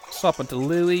 Stop into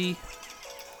Lily.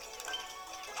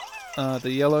 The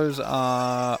yellows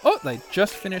are... Oh, they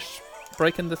just finished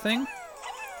breaking the thing.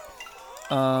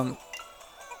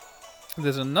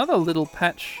 There's another little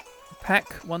pack,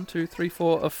 1, 2, 3,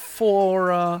 4, of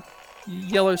 4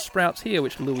 yellow sprouts here,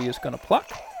 which Louis is going to pluck.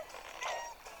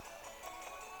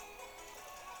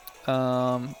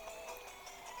 And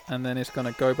then he's going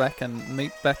to go back and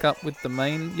meet back up with the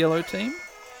main yellow team.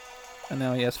 And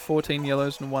now he has 14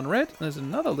 yellows and 1 red. There's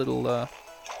another little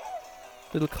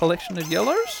collection of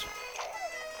yellows.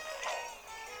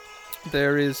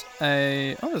 There is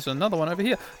a... Oh, there's another one over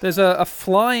here. There's a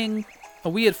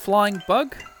weird flying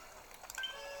bug.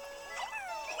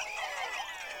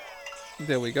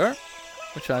 There we go.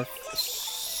 Which I've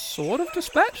sort of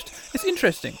dispatched. It's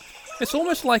interesting. It's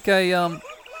almost like a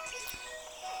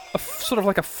sort of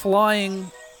like a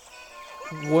flying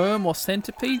worm or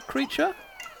centipede creature.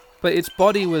 But its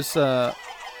body was sort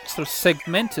of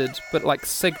segmented, but like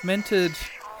segmented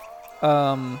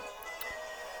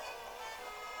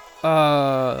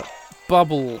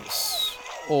bubbles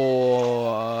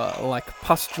or like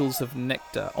pustules of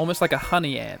nectar, almost like a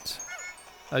honey ant.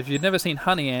 If you've never seen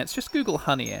honey ants, just Google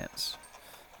honey ants.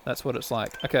 That's what it's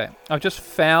like. Okay, I've just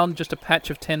found just a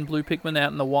patch of 10 blue Pikmin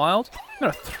out in the wild. I'm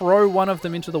going to throw one of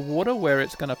them into the water where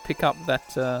it's going to pick up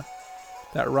that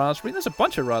raspberry. There's a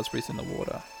bunch of raspberries in the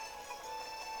water.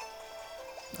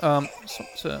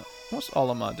 So what's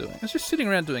Olimar doing? It's just sitting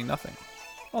around doing nothing.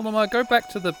 Olimar, go back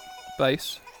to the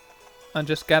base and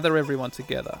just gather everyone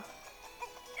together.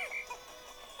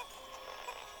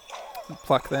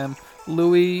 Pluck them.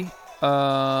 Louis,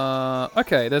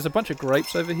 okay, there's a bunch of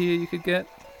grapes over here you could get.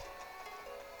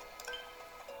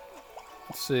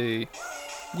 Let's see.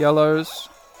 Yellows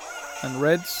and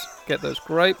reds. Get those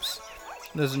grapes.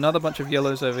 There's another bunch of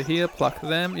yellows over here. Pluck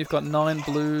them. You've got 9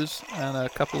 blues and a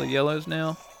couple of yellows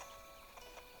now.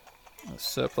 That's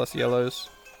surplus yellows.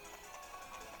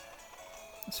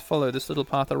 Let's follow this little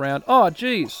path around. Oh,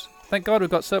 jeez. Thank God we've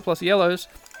got surplus yellows.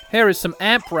 Here is some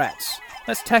amp rats.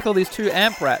 Let's tackle these 2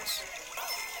 amp rats.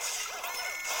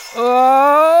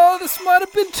 Oh, this might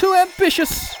have been too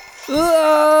ambitious.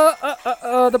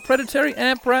 The predatory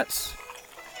amp rats.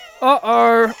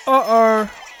 Uh-oh.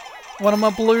 One of my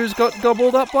blues got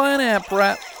gobbled up by an amp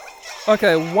rat.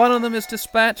 Okay, one of them is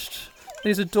dispatched.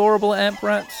 These adorable amp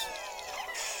rats.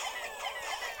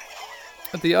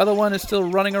 But the other one is still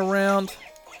running around.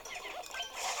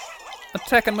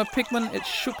 Attacking my Pikmin. It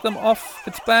shook them off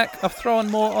its back. I've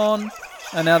thrown more on.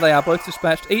 And now they are both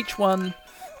dispatched. Each one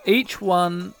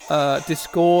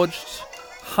disgorged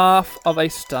half of a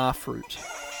star fruit.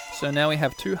 So now we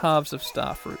have 2 halves of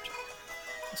star fruit.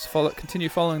 Let's continue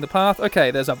following the path.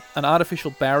 Okay, there's an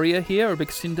artificial barrier here, a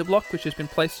big cinder block which has been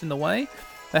placed in the way.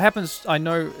 That happens. I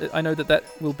know that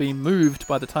will be moved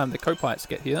by the time the Copites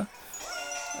get here.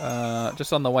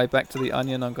 Just on the way back to the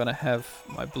onion, I'm going to have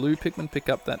my blue Pikmin pick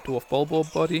up that dwarf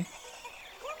Bulborb body.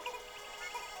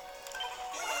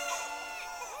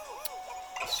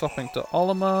 Swapping to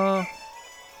Olimar.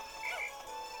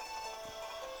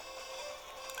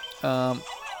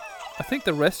 I think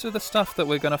the rest of the stuff that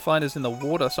we're going to find is in the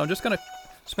water, so I'm just going to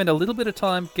spend a little bit of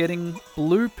time getting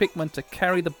blue Pikmin to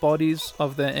carry the bodies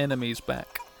of their enemies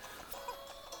back.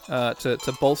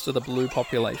 To bolster the blue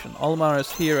population. Olimar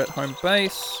is here at home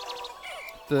base.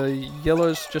 The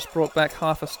yellows just brought back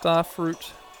half a star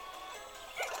fruit.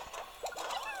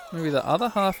 Maybe the other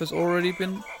half has already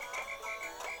been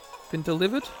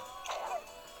delivered.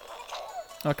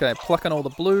 Okay, plucking all the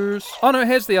blues. Oh no,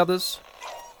 here's the others.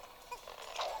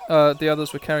 The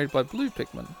others were carried by blue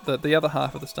Pikmin. The other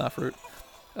half of the star fruit.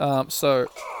 So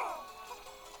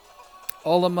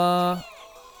Olimar,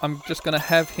 I'm just going to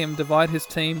have him divide his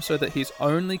team so that he's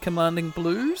only commanding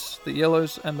blues. The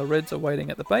yellows and the reds are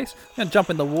waiting at the base. I'm going to jump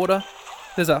in the water.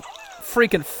 There's a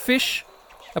freaking fish.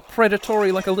 A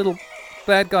predatory, like a little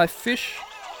bad guy fish.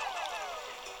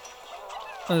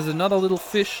 And there's another little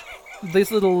fish.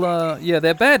 These little,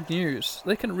 they're bad news.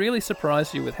 They can really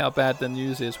surprise you with how bad the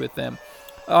news is with them.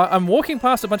 I'm walking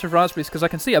past a bunch of raspberries because I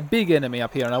can see a big enemy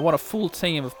up here and I want a full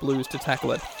team of blues to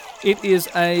tackle it. It is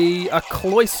a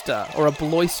cloister, or a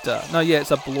bloister. No, yeah,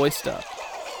 it's a bloister.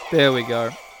 There we go.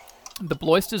 The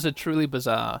bloisters are truly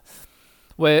bizarre.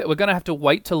 We're going to have to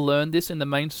wait to learn this in the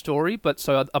main story, but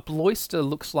so a bloister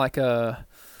looks like a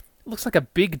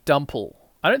big dumple.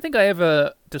 I don't think I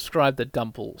ever described the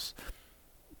dumples.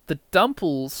 The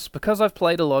dumples, because I've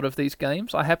played a lot of these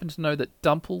games, I happen to know that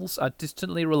dumples are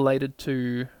distantly related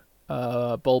to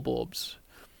bulborbs.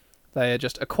 They are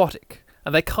just aquatic.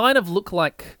 And they kind of look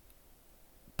like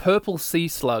purple sea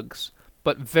slugs,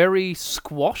 but very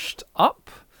squashed up.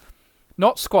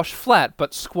 Not squashed flat,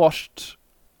 but squashed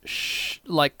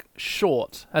like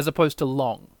short as opposed to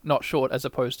long. Not short as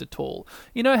opposed to tall.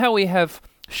 You know how we have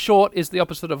short is the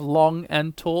opposite of long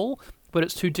and tall, but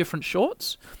it's 2 different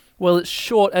shorts? Well, it's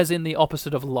short as in the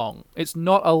opposite of long. It's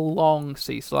not a long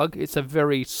sea slug. It's a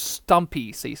very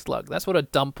stumpy sea slug. That's what a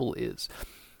dumple is.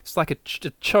 It's like a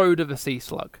chode of a sea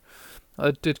slug.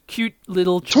 A cute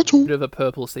little chode of a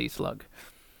purple sea slug.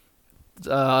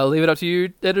 I'll leave it up to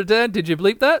you, Editor Dan. Did you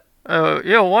bleep that?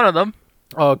 Yeah, one of them.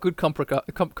 Oh, good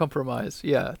compromise.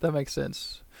 Yeah, that makes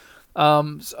sense.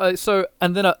 And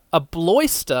then a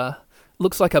bloister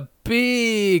looks like a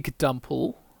big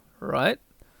dumple, right?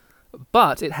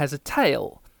 But it has a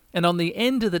tail. And on the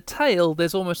end of the tail,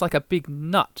 there's almost like a big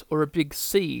nut or a big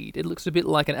seed. It looks a bit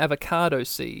like an avocado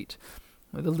seed,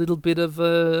 with a little bit of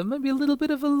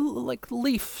a like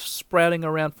leaf sprouting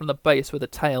around from the base where the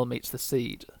tail meets the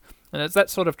seed. And it's that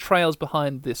sort of trails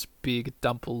behind this big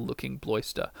dumple-looking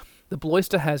bloister. The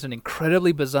bloister has an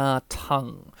incredibly bizarre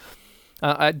tongue.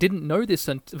 I didn't know this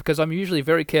because I'm usually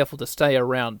very careful to stay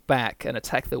around back and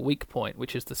attack the weak point,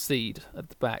 which is the seed at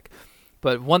the back.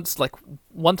 But one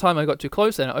time I got too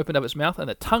close and I opened up its mouth and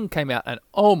the tongue came out and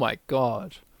oh my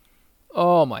god.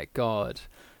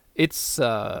 It's,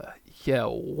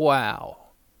 wow.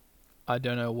 I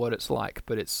don't know what it's like,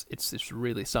 but it's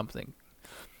really something.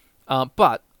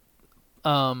 But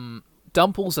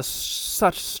dumples are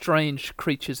such strange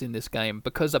creatures in this game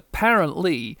because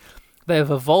apparently they've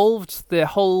evolved their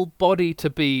whole body to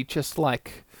be just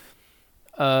like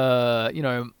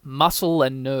muscle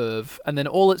and nerve, and then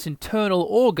all its internal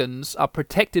organs are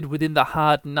protected within the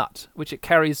hard nut, which it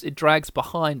drags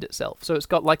behind itself. So it's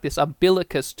got like this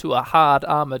umbilicus to a hard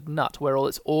armored nut where all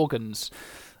its organs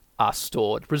are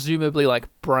stored, presumably like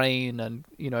brain and,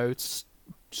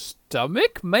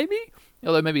 stomach, maybe?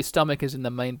 Although maybe stomach is in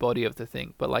the main body of the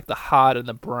thing, but like the heart and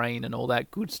the brain and all that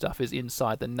good stuff is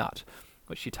inside the nut,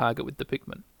 which you target with the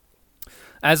Pikmin.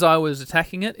 As I was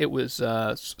attacking it, it was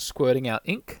squirting out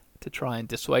ink to try and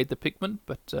dissuade the Pikmin,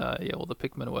 but all the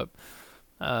Pikmin were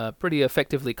pretty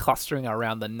effectively clustering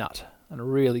around the nut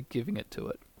and really giving it to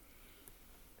it.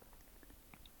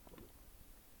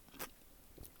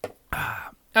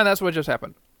 And that's what just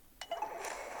happened.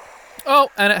 Oh,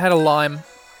 and it had a lime.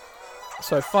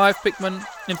 So 5 Pikmin.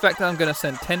 In fact, I'm going to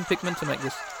send 10 Pikmin to make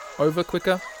this over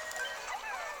quicker.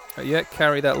 Yeah,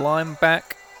 carry that lime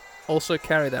back. Also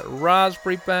carry that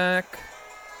raspberry back.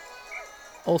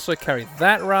 Also carry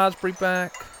that raspberry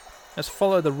back. Let's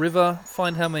follow the river.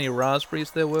 Find how many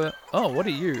raspberries there were. Oh, what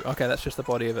are you? Okay, that's just the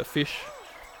body of a fish.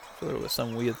 I thought it was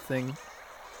some weird thing.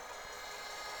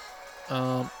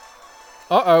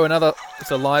 Uh-oh, another...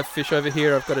 It's a live fish over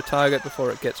here. I've got to target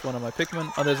before it gets one of my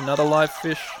Pikmin. Oh, there's another live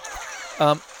fish.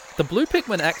 The blue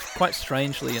Pikmin act quite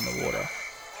strangely in the water.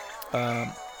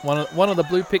 One of the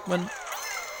blue Pikmin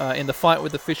in the fight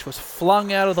with the fish was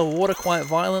flung out of the water quite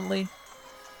violently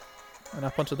and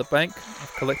up onto the bank.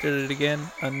 I've collected it again,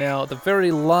 and now the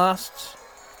very last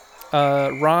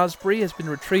raspberry has been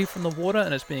retrieved from the water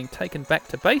and is being taken back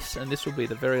to base, and this will be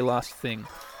the very last thing.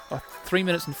 3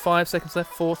 minutes and 5 seconds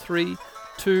left. 4, 3,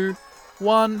 2,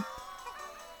 1.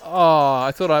 Oh,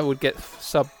 I thought I would get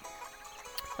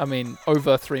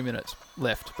over 3 minutes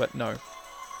left, but no.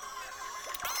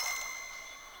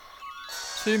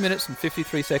 2 minutes and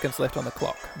 53 seconds left on the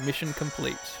clock. Mission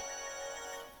complete.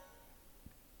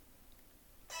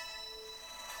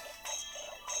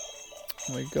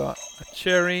 We've got a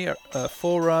cherry,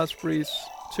 4 raspberries,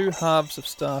 2 halves of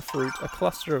star fruit, a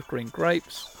cluster of green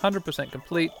grapes, 100%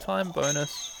 complete, time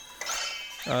bonus,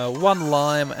 1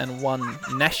 lime and 1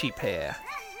 nashi pear.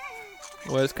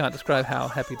 Words can't describe how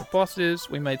happy the boss is.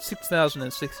 We made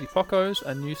 6,060 Pocos.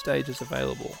 A new stage is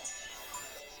available.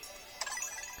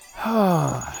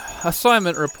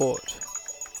 Assignment report.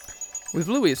 With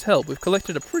Louie's help, we've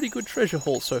collected a pretty good treasure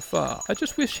haul so far. I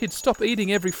just wish he'd stop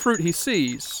eating every fruit he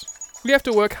sees. We have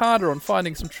to work harder on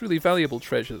finding some truly valuable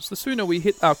treasures. The sooner we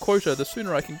hit our quota, the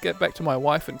sooner I can get back to my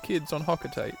wife and kids on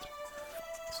Hockatate.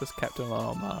 Says Captain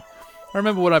Lalma. I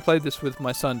remember when I played this with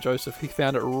my son Joseph, he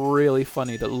found it really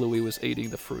funny that Louie was eating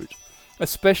the fruit.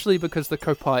 Especially because the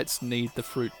Copites need the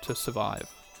fruit to survive.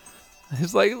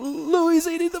 He's like, Louie's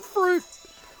eating the fruit!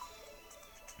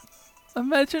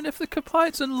 Imagine if the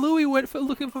Copites and Louie went for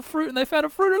looking for fruit and they found a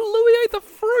fruit and Louie ate the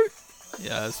fruit!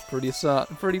 Yeah, it's pretty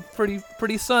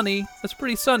sunny. It's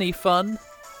pretty sunny fun.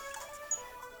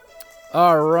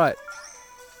 Alright.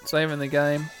 Saving the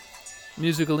game.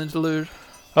 Musical interlude.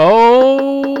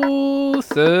 Oh,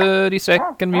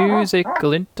 30-second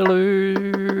musical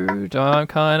interlude. I'm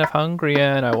kind of hungry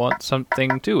and I want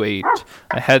something to eat.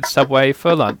 I had Subway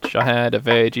for lunch. I had a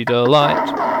veggie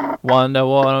delight. Wonder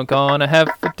what I'm gonna have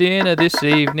for dinner this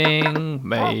evening.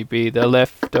 Maybe the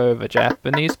leftover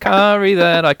Japanese curry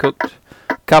that I cooked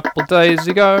a couple days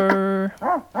ago.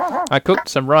 I cooked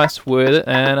some rice with it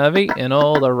and I've eaten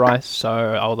all the rice,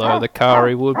 so although the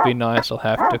curry would be nice, I'll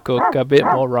have to cook a bit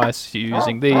more rice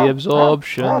using the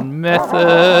absorption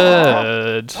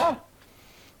method.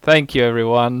 Thank you,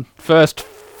 everyone. First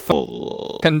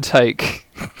fucking take.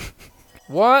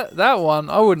 What? That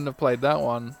one? I wouldn't have played that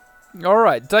one.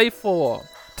 Alright, day 4.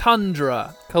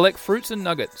 Tundra. Collect fruits and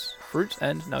nuggets. Fruits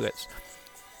and nuggets.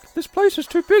 This place is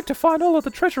too big to find all of the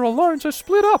treasure alone, so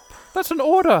split up. That's an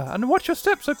order, and watch your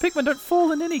steps so Pikmin don't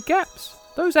fall in any gaps.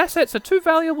 Those assets are too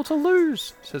valuable to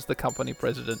lose, says the company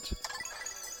president.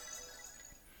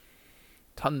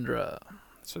 Tundra.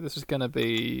 So this is going to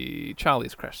be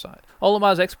Charlie's crash site.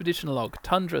 Olimar's expedition log.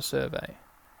 Tundra survey.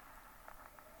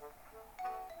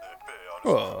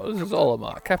 Oh, this is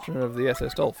Olimar, captain of the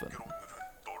SS Dolphin.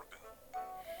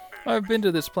 I've been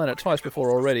to this planet twice before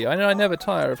already, and I never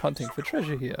tire of hunting for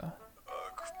treasure here.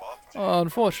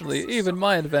 Unfortunately, even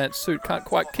my advanced suit can't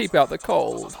quite keep out the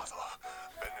cold.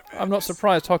 I'm not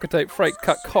surprised Hockatate Freight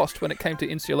cut cost when it came to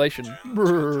insulation.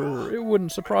 Brrr, it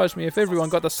wouldn't surprise me if everyone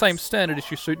got the same standard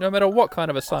issue suit no matter what kind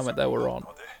of assignment they were on.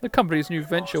 The company's new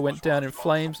venture went down in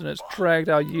flames and it's dragged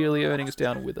our yearly earnings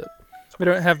down with it. We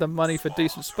don't have the money for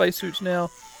decent spacesuits now.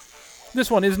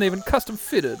 This one isn't even custom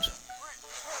fitted.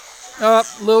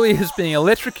 Louie is being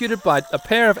electrocuted by a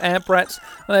pair of amp rats,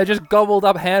 and they just gobbled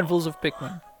up handfuls of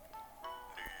Pikmin.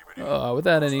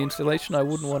 Without any insulation, I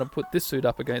wouldn't want to put this suit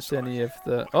up against any of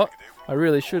the... Oh, I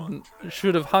really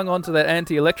should have hung on to that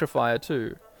anti-electrifier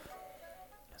too.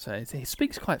 So he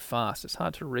speaks quite fast, it's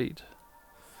hard to read.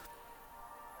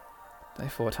 Day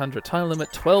 400, time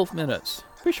limit 12 minutes.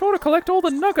 Be sure to collect all the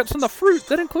nuggets and the fruit.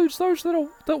 That includes those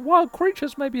that wild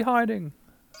creatures may be hiding,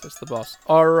 says the boss.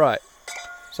 Alright.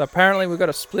 So apparently we've got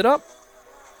to split up.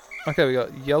 Okay, we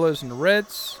got yellows and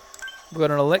reds. We've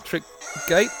got an electric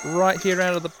gate right here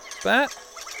out of the bat.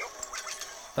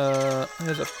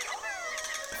 There's a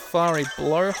fiery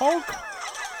blowhog.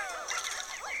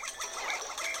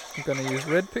 I'm going to use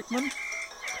red Pikmin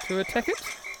to attack it,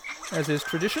 as is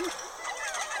tradition.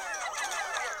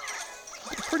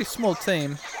 pretty small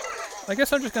team. I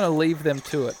guess I'm just going to leave them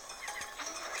to it.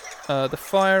 The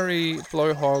fiery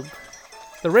blowhog.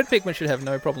 The red Pikmin should have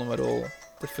no problem at all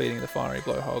defeating the fiery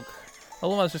blowhog.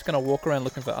 Olimar's just going to walk around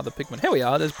looking for other Pikmin. Here we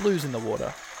are. There's blues in the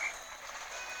water.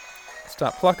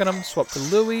 Start plucking them. Swap to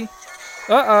Louie.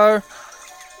 Uh-oh.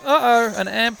 Uh-oh. An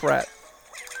amp rat.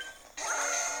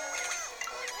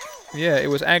 Yeah, it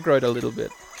was aggroed a little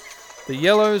bit. The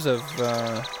yellows have,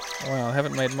 wow,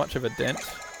 haven't made much of a dent.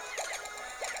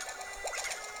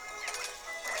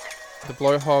 The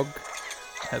blowhog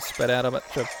has spat out a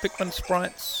bunch of Pikmin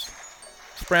sprites.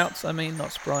 Sprouts, I mean,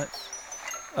 not sprites.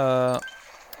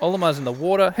 Olimar's in the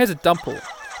water. Here's a Dumple.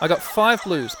 I got 5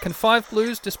 blues. Can 5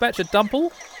 blues dispatch a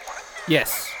Dumple?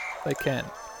 Yes, they can.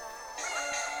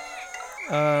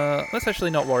 Let's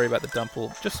actually not worry about the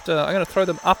Dumple. Just, I'm going to throw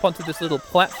them up onto this little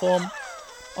platform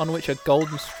on which a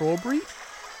golden strawberry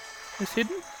is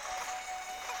hidden.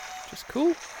 Which is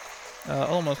cool.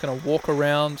 Olimar's going to walk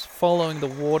around following the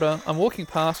water. I'm walking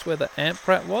past where the amp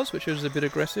rat was, which was a bit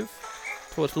aggressive,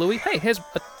 towards Louie. Hey, here's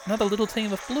another little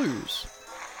team of blues.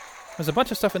 There's a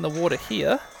bunch of stuff in the water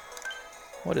here.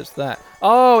 What is that?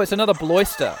 Oh, it's another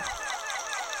Bloister.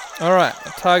 Alright,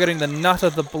 I'm targeting the nut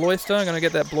of the Bloister. I'm going to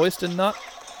get that Bloister nut.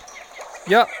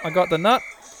 Yep, I got the nut.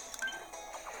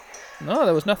 No,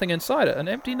 there was nothing inside it. An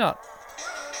empty nut.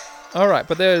 Alright,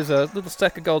 but there's a little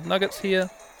stack of gold nuggets here,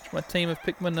 which my team of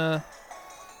Pikmin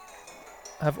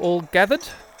have all gathered.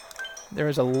 There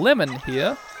is a lemon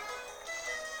here.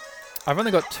 I've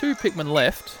only got 2 Pikmin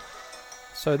left,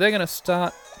 so they're going to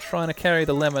start trying to carry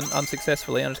the lemon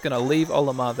unsuccessfully. I'm just going to leave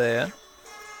Olimar there.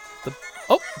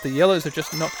 The yellows have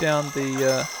just knocked down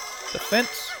the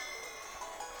fence.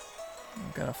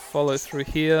 I'm going to follow through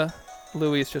here.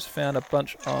 Louie's just found a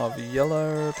bunch of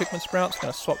yellow Pikmin sprouts.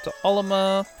 Going to swap to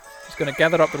Olimar. He's going to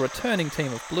gather up the returning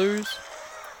team of blues.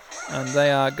 And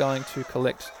they are going to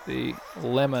collect the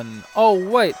lemon. Oh,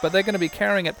 wait, but they're going to be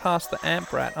carrying it past the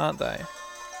amp rat, aren't they?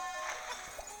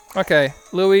 Okay,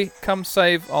 Louie, come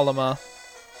save Olimar.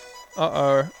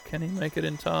 Uh-oh, can he make it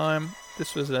in time?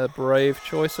 This was a brave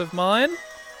choice of mine.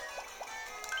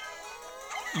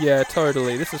 Yeah,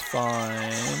 totally, this is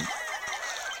fine.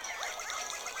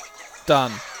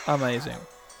 Done. Amazing.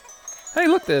 Hey,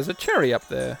 look, there's a cherry up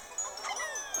there.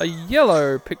 A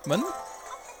yellow Pikmin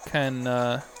can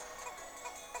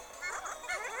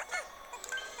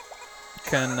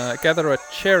gather a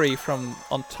cherry from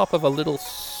on top of a little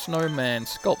snowman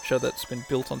sculpture that's been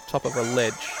built on top of a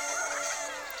ledge.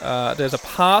 There's a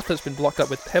path that's been blocked up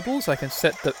with pebbles. I can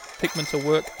set the Pikmin to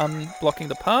work unblocking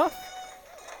the path.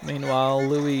 Meanwhile,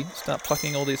 Louie start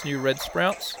plucking all these new red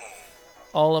sprouts.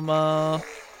 Olimar,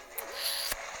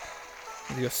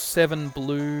 with your 7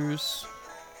 blues.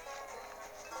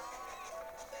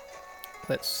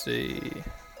 Let's see.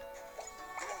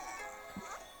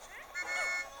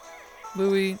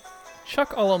 Louie,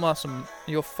 chuck Olimar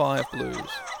your 5 blues.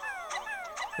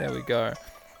 There we go.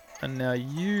 And now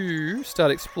you start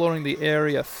exploring the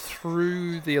area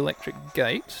through the electric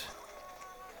gate.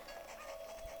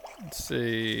 Let's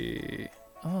see.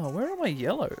 Oh, where are my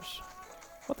yellows?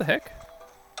 What the heck?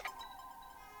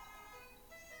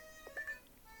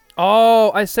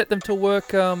 Oh, I set them to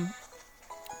work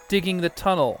digging the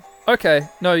tunnel. Okay,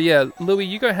 no, yeah, Louie,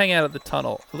 you go hang out at the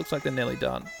tunnel. It looks like they're nearly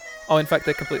done. Oh, in fact,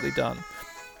 they're completely done.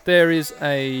 There is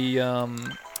a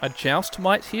joust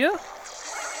mite here.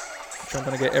 Which I'm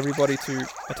going to get everybody to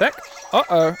attack.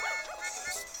 Uh-oh.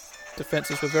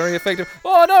 Defenses were very effective.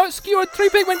 Oh, no, it's skewered. 3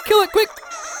 Pikmin. Kill it, quick.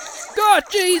 God,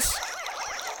 jeez.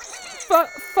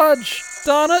 Fudge.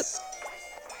 Darn it.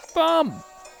 Bum.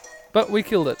 But we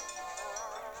killed it.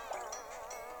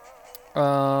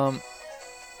 1,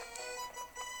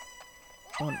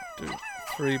 2,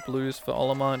 3 blues for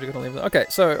Olimar. You're going to leave it. Okay,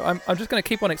 so I'm just going to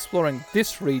keep on exploring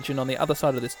this region on the other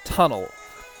side of this tunnel.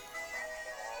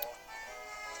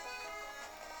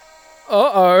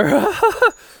 Uh-oh.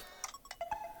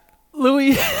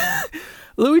 Louie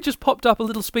just popped up a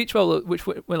little speech bubble which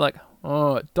went like,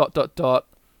 oh, ...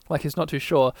 like he's not too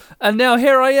sure. And now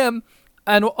here I am,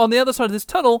 and on the other side of this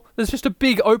tunnel, there's just a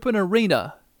big open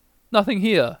arena. Nothing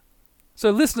here. So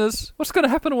listeners, what's going to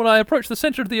happen when I approach the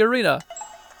center of the arena?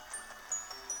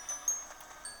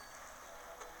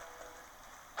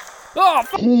 Oh,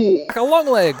 fuck, a long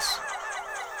legs.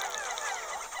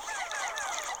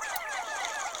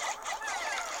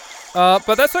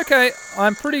 But that's okay.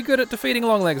 I'm pretty good at defeating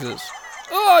longlegses.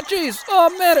 Oh, jeez. Oh,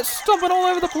 man, it's stomping all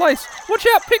over the place. Watch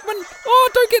out, Pikmin. Oh,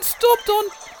 don't get stomped on.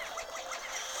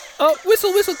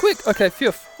 Whistle, quick. Okay,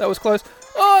 phew. That was close.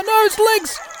 Oh, no, it's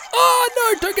legs. Oh,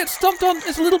 no, don't get stomped on.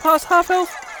 It's a little past half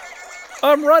health.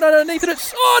 I'm right underneath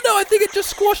it. Oh no, I think it just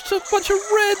squashed a bunch of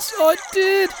reds. Oh, it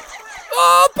did.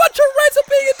 Oh, a bunch of reds are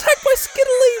being attacked by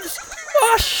skittle leaves.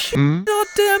 Oh, shit. Oh,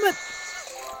 damn it.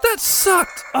 That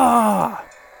sucked. Ah.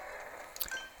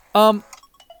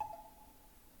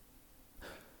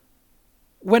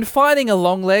 When fighting a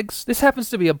longlegs, this happens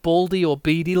to be a baldy or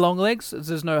beady longlegs, as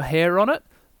there's no hair on it,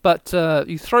 but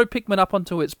you throw Pikmin up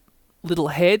onto its little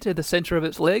head at the center of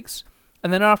its legs,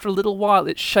 and then after a little while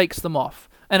it shakes them off.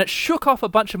 And it shook off a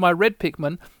bunch of my red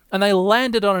Pikmin, and they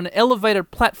landed on an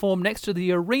elevated platform next to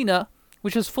the arena,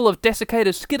 which was full of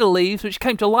desiccated skittle leaves, which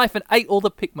came to life and ate all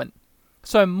the Pikmin.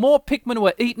 So more Pikmin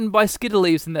were eaten by skittle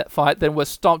leaves in that fight than were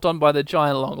stomped on by the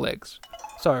giant longlegs.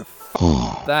 So f***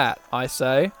 that, I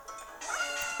say.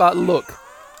 But look,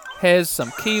 here's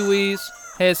some kiwis,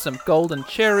 here's some golden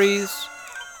cherries,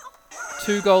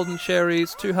 2 golden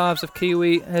cherries, 2 halves of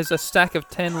kiwi, here's a stack of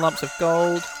 10 lumps of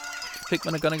gold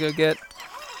Pikmin are gonna go get.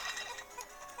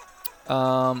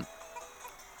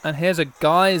 And here's a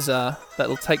geyser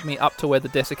that'll take me up to where the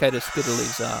desiccated skittle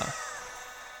leaves are.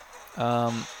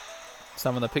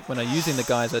 Some of the Pikmin are using the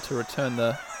geyser to return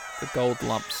the gold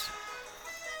lumps.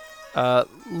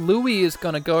 Louie is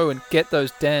going to go and get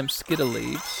those damn skittle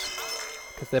leaves,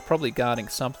 because they're probably guarding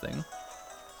something.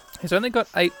 He's only got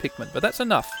 8 Pikmin, but that's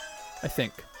enough, I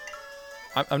think.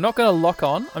 I'm not going to lock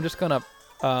on. I'm just going to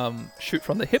shoot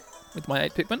from the hip with my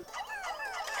 8 Pikmin.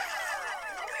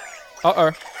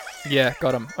 Uh-oh. Yeah,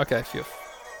 got him. Okay, phew.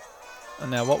 And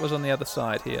now what was on the other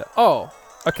side here? Oh,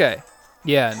 okay.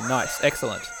 Yeah, nice.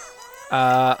 Excellent.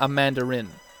 A mandarin.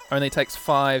 Only takes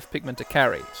 5 Pikmin to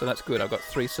carry, so that's good. I've got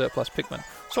 3 surplus Pikmin.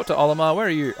 Talk to Olimar. Where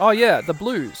are you? Oh, yeah, the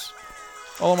blues.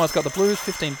 Olimar's got the blues,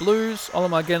 15 blues.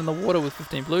 Olimar get in the water with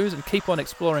 15 blues and keep on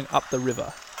exploring up the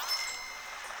river.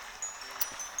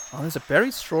 Oh, there's a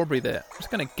berry strawberry there. I'm just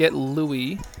going to get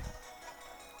Louie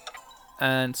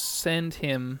and send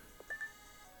him...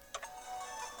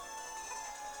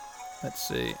 Let's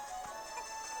see.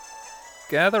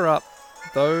 Gather up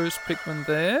those Pikmin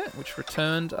there, which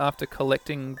returned after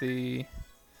collecting the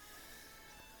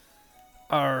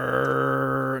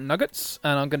nuggets,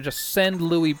 and I'm going to just send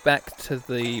Louie back to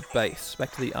the base,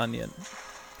 back to the onion,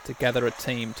 to gather a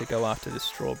team to go after this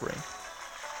strawberry.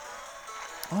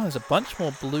 Oh, there's a bunch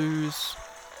more blues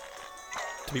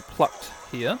to be plucked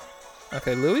here.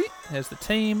 Okay, Louie, here's the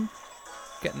team,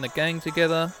 getting the gang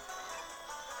together.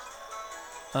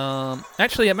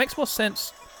 Actually, it makes more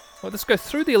sense. Well, let's go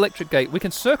through the electric gate. We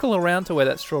can circle around to where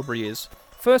that strawberry is.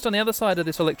 First, on the other side of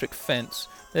this electric fence,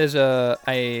 there's a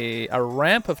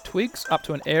ramp of twigs up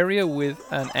to an area with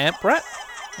an amp rat,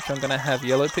 which I'm going to have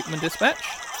yellow Pikmin dispatch.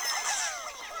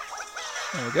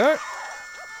 There we go.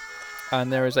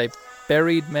 And there is a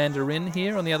buried mandarin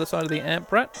here on the other side of the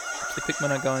amp rat, which the Pikmin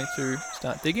are going to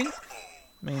start digging.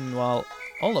 Meanwhile,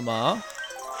 Olimar,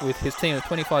 with his team of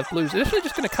 25 blues, is actually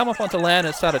just going to come up onto land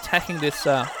and start attacking this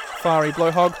fiery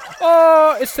blowhog.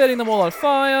 Oh, it's setting them all on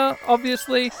fire,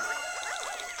 obviously.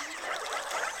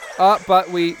 But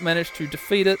we managed to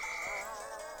defeat it.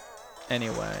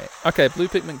 Anyway. Okay, blue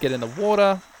Pikmin get in the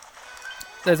water.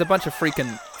 There's a bunch of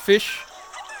freaking fish.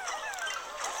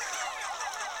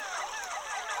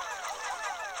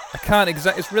 I can't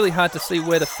it's really hard to see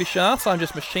where the fish are, so I'm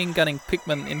just machine gunning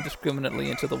Pikmin indiscriminately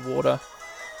into the water.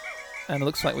 And it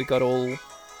looks like we got all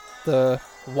the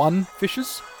 1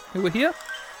 fishes who were here.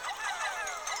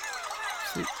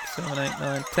 6, 7, 8,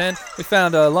 9, 10. We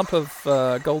found a lump of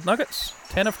gold nuggets,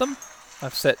 10 of them.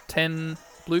 I've set 10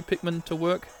 blue Pikmin to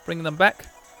work, bringing them back.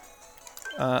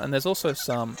 And there's also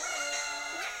some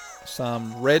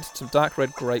dark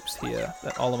red grapes here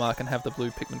that Olimar can have the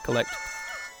blue Pikmin collect.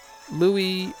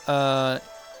 Louie, I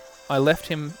left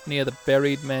him near the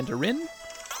buried mandarin.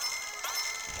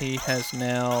 He has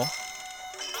now...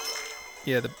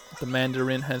 Yeah, the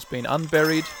mandarin has been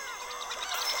unburied.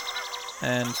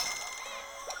 And...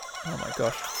 Oh my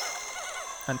gosh.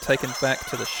 And taken back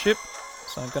to the ship.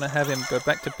 So I'm going to have him go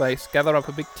back to base, gather up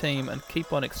a big team, and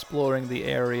keep on exploring the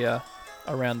area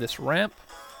around this ramp.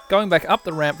 Going back up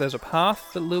the ramp, there's a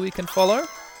path that Louie can follow.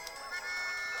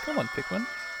 Come on, Pikmin.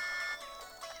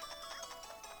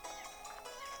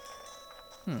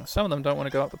 Some of them don't want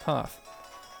to go up the path.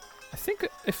 I think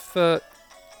if...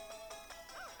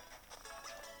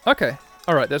 Okay.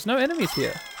 Alright, there's no enemies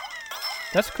here.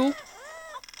 That's cool.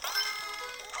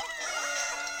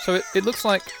 So it looks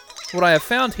like what I have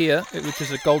found here, which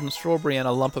is a golden strawberry and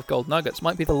a lump of gold nuggets,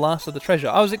 might be the last of the treasure.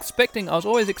 I was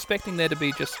always expecting there to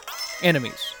be just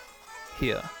enemies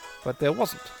here, but there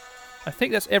wasn't. I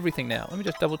think that's everything now. Let me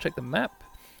just double check the map.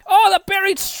 Oh, the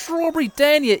buried strawberry!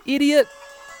 Dan, you idiot!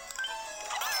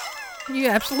 You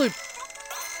absolute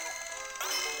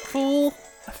fool.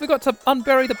 I forgot to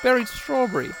unbury the buried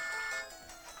strawberry.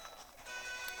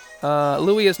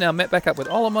 Louis has now met back up with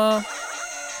Olimar.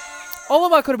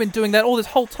 Olimar could have been doing that all this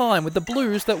whole time with the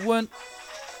blues that weren't...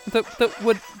 That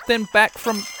were then back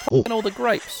from plucking all the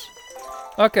grapes.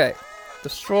 Okay. The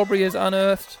strawberry is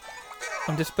unearthed.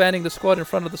 I'm disbanding the squad in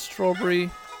front of the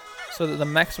strawberry so that the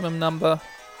maximum number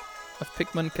of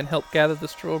Pikmin can help gather the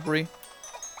strawberry.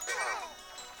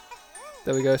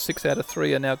 There we go, 6 out of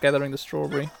 3 are now gathering the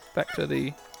strawberry. Back to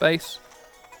the base.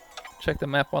 Check the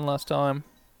map one last time.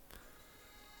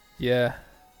 Yeah.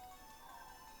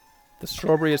 The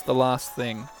strawberry is the last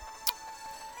thing.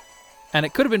 And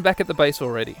it could have been back at the base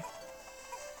already.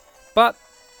 But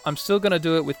I'm still going to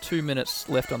do it with 2 minutes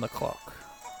left on the clock.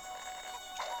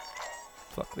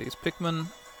 Pluck these Pikmin.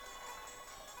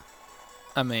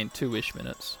 I mean, 2-ish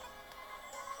minutes.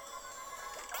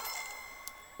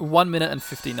 1 minute and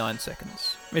 59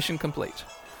 seconds. Mission complete.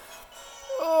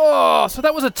 Oh, so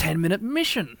that was a 10-minute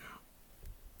mission.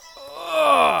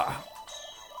 Oh.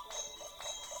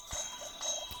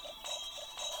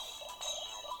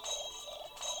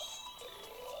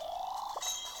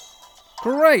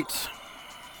 Great.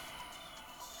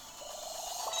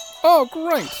 Oh,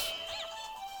 great.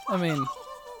 I mean,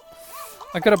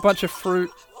 I got a bunch of fruit.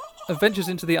 Adventures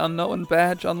into the Unknown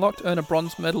badge unlocked. Earn a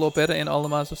bronze medal or better in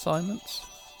Olimar's assignments.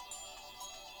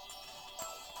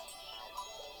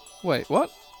 Wait,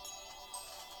 what?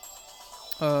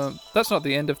 That's not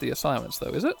the end of the assignments,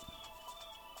 though, is it?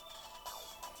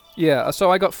 Yeah, so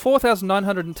I got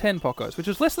 4,910 Pocos, which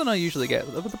is less than I usually get,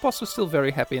 but the boss was still very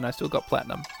happy and I still got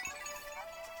platinum.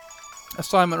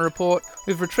 Assignment report.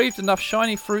 We've retrieved enough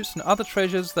shiny fruits and other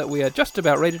treasures that we are just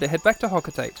about ready to head back to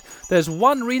Hocotate. There's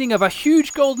one reading of a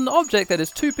huge golden object that is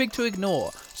too big to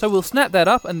ignore, so we'll snap that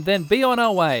up and then be on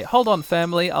our way. Hold on,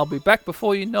 family, I'll be back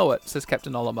before you know it, says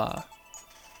Captain Olimar.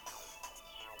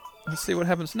 Let's see what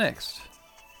happens next.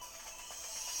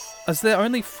 Is there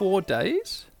only 4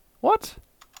 days? What?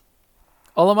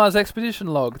 Olimar's expedition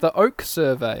log, the Oak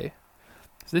Survey.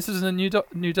 So this is a new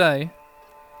day.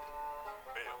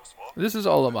 This is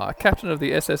Olimar, captain of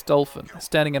the SS Dolphin,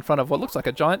 standing in front of what looks like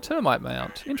a giant termite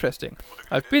mound. Interesting.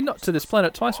 I've been to this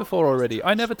planet twice before already.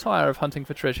 I never tire of hunting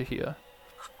for treasure here.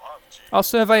 Our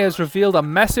survey has revealed a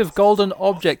massive golden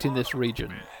object in this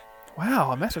region.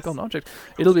 Wow, a massive golden object.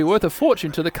 It'll be worth a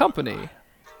fortune to the company.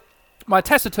 My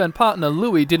taciturn partner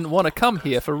Louis didn't want to come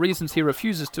here for reasons he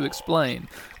refuses to explain.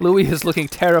 Louis is looking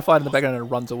terrified in the background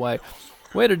and runs away.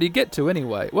 Where did he get to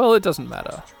anyway? Well, it doesn't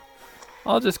matter.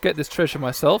 I'll just get this treasure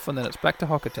myself, and then it's back to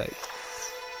Hocotate.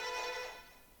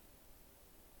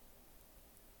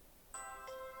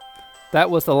 That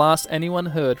was the last anyone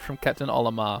heard from Captain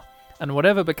Olimar, and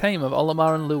whatever became of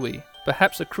Olimar and Louis,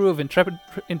 perhaps a crew of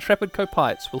intrepid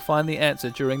Copites will find the answer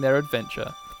during their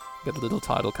adventure. Get a little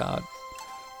title card.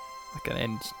 Like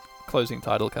an closing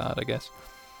title card, I guess.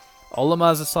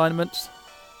 Olimar's assignments.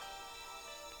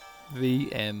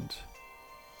 The end.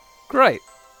 Great.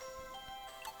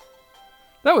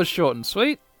 That was short and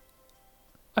sweet.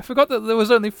 I forgot that there was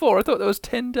only 4. I thought there was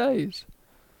 10 days.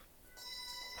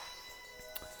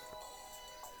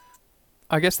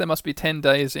 I guess there must be 10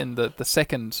 days in the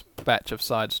second batch of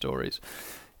side stories.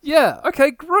 Yeah,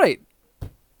 okay, great.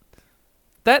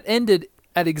 That ended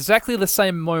at exactly the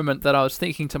same moment that I was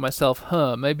thinking to myself,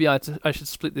 maybe I should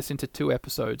split this into 2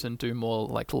 episodes and do more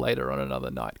like later on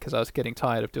another night, because I was getting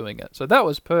tired of doing it. So that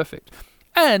was perfect.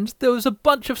 And there was a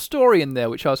bunch of story in there,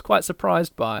 which I was quite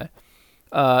surprised by.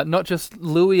 Not just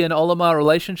Louis and Olimar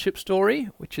relationship story,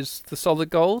 which is the solid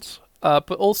gold,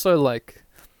 but also like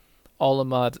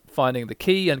Olimar finding the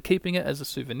key and keeping it as a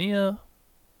souvenir,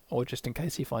 or just in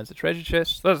case he finds the treasure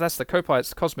chest. That's the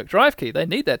Copites' cosmic drive key. They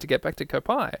need that to get back to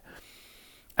Copai.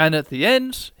 And at the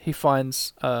end, he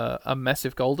finds a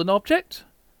massive golden object,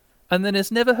 and then is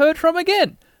never heard from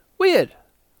again. Weird.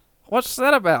 What's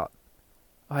that about?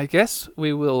 I guess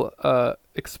we will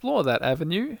explore that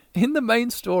avenue in the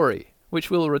main story,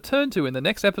 which we'll return to in the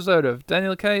next episode of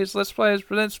Daniel K's Let's Players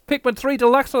Presents Pikmin 3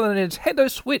 Deluxe on the Nintendo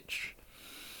Switch.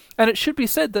 And it should be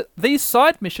said that these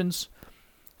side missions,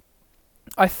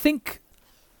 I think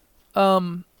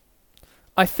both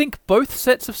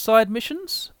sets of side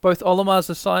missions, both Olimar's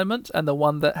assignment and the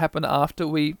one that happened after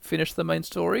we finished the main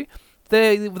story,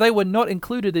 they were not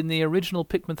included in the original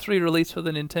Pikmin 3 release for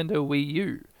the Nintendo Wii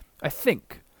U. I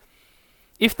think.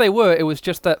 If they were, it was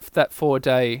just that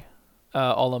 4-day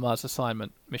Olimar's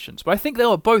assignment missions. But I think they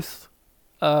were both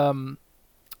part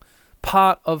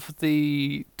of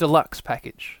the deluxe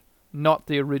package, not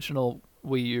the original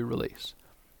Wii U release.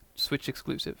 Switch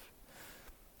exclusive.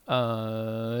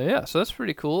 Yeah, so that's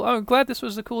pretty cool. I'm glad this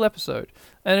was a cool episode.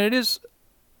 And it is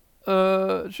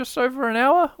just over an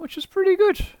hour, which is pretty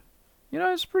good. You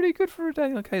know, it's pretty good for a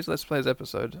Daniel K's Let's Plays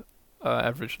episode.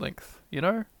 Average length, you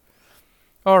know?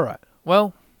 Alright,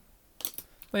 well,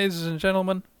 ladies and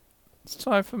gentlemen, it's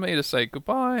time for me to say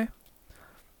goodbye.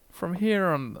 From here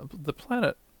on the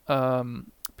planet,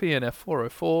 PNF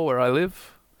 404, where I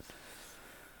live.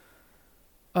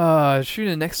 Tune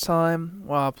in next time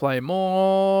while I play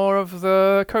more of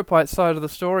the Copite side of the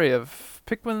story of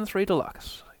Pikmin 3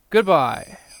 Deluxe.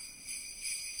 Goodbye.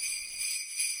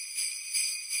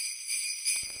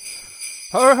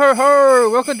 Ho ho ho!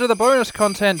 Welcome to the bonus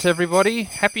content, everybody.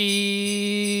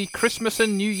 Happy Christmas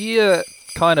and New Year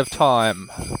kind of time.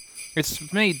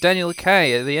 It's me, Daniel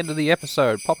K, at the end of the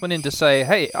episode, popping in to say,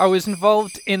 hey, I was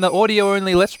involved in the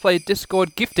audio-only Let's Play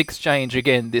Discord gift exchange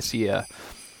again this year.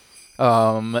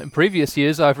 In previous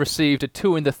years, I've received a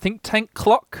 2 in the Think Tank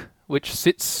clock, which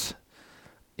sits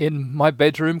in my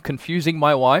bedroom confusing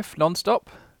my wife non-stop.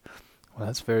 Well,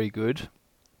 that's very good.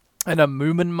 And a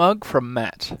Moomin mug from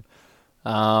Matt.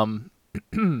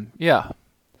 Yeah.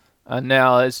 And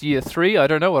now it's year 3, I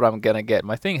don't know what I'm going to get.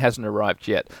 My thing hasn't arrived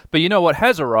yet. But you know what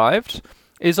has arrived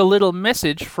is a little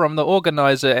message from the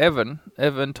organizer,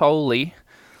 Evan Tolley.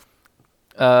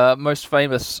 Most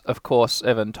famous, of course,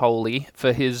 Evan Tolley,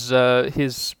 for his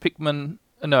Pikmin...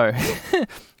 No,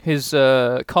 his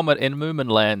Comet in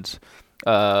Moomin Land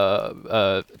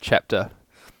chapter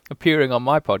appearing on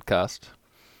my podcast.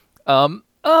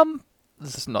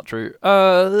 This is not true.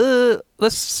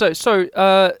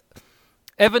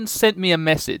 Evan sent me a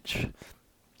message.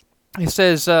 He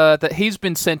says that he's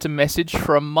been sent a message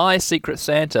from my Secret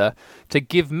Santa to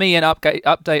give me an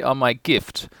update on my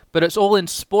gift, but it's all in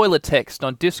spoiler text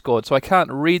on Discord, so I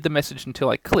can't read the message until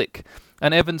I click.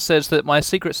 And Evan says that my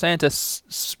Secret Santa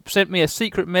sent me a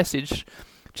secret message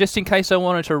just in case I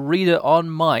wanted to read it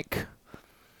on mic.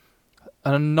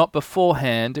 And not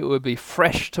beforehand, it would be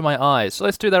fresh to my eyes. So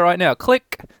let's do that right now.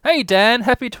 Click. Hey Dan,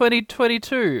 happy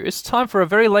 2022. It's time for a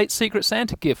very late Secret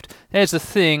Santa gift. Here's the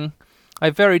thing. I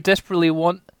very desperately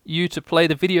want you to play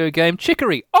the video game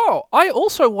Chicory. Oh, I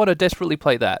also want to desperately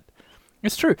play that.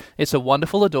 It's true. It's a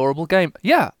wonderful, adorable game.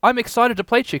 Yeah, I'm excited to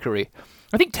play Chicory.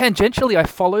 I think tangentially I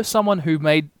follow someone who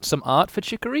made some art for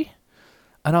Chicory.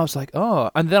 And I was like,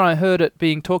 oh. And then I heard it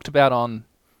being talked about on,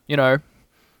 you know,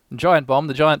 the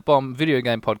Giant Bomb video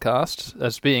game podcast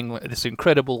as being this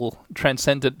incredible,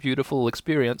 transcendent, beautiful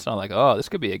experience. And I'm like, oh, this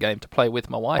could be a game to play with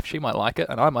my wife. She might like it,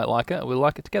 and I might like it, and we'll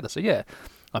like it together. So yeah,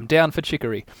 I'm down for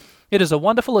Chicory. It is a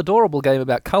wonderful, adorable game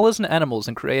about colours and animals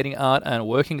and creating art and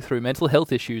working through mental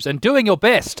health issues and doing your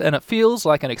best. And it feels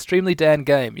like an extremely Dan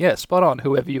game. Yeah, spot on,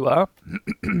 whoever you are.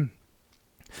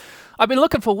 I've been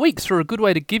looking for weeks for a good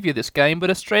way to give you this game,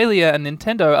 but Australia and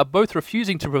Nintendo are both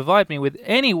refusing to provide me with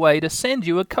any way to send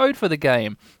you a code for the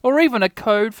game, or even a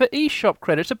code for eShop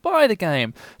credit to buy the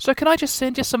game. So can I just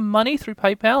send you some money through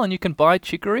PayPal and you can buy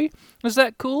Chicory? Is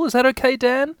that cool? Is that okay,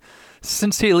 Dan?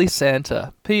 Sincerely,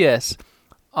 Santa. P.S.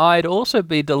 I'd also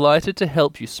be delighted to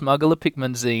help you smuggle a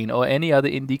Pikmin zine or any other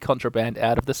indie contraband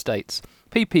out of the States.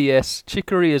 PPS,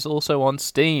 Chicory is also on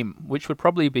Steam, which would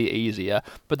probably be easier,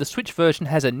 but the Switch version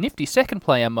has a nifty second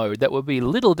player mode that would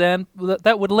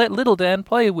let little Dan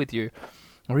play with you.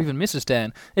 Or even Mrs.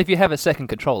 Dan, if you have a second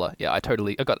controller. Yeah, I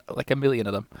got like a million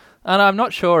of them. And I'm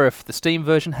not sure if the Steam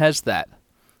version has that.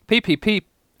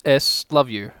 PPPS, love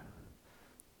you.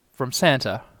 From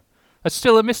Santa. It's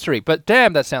still a mystery, but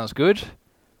damn, that sounds good.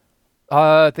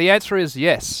 The answer is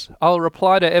yes. I'll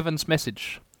reply to Evan's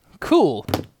message. Cool.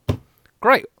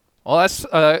 Great. Well, that's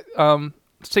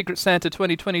Secret Santa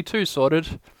 2022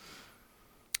 sorted.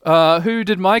 Who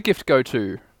did my gift go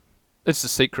to? It's a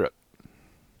secret.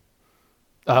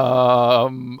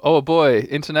 Oh boy,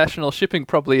 international shipping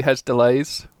probably has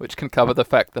delays, which can cover the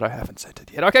fact that I haven't sent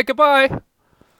it yet. Okay, goodbye!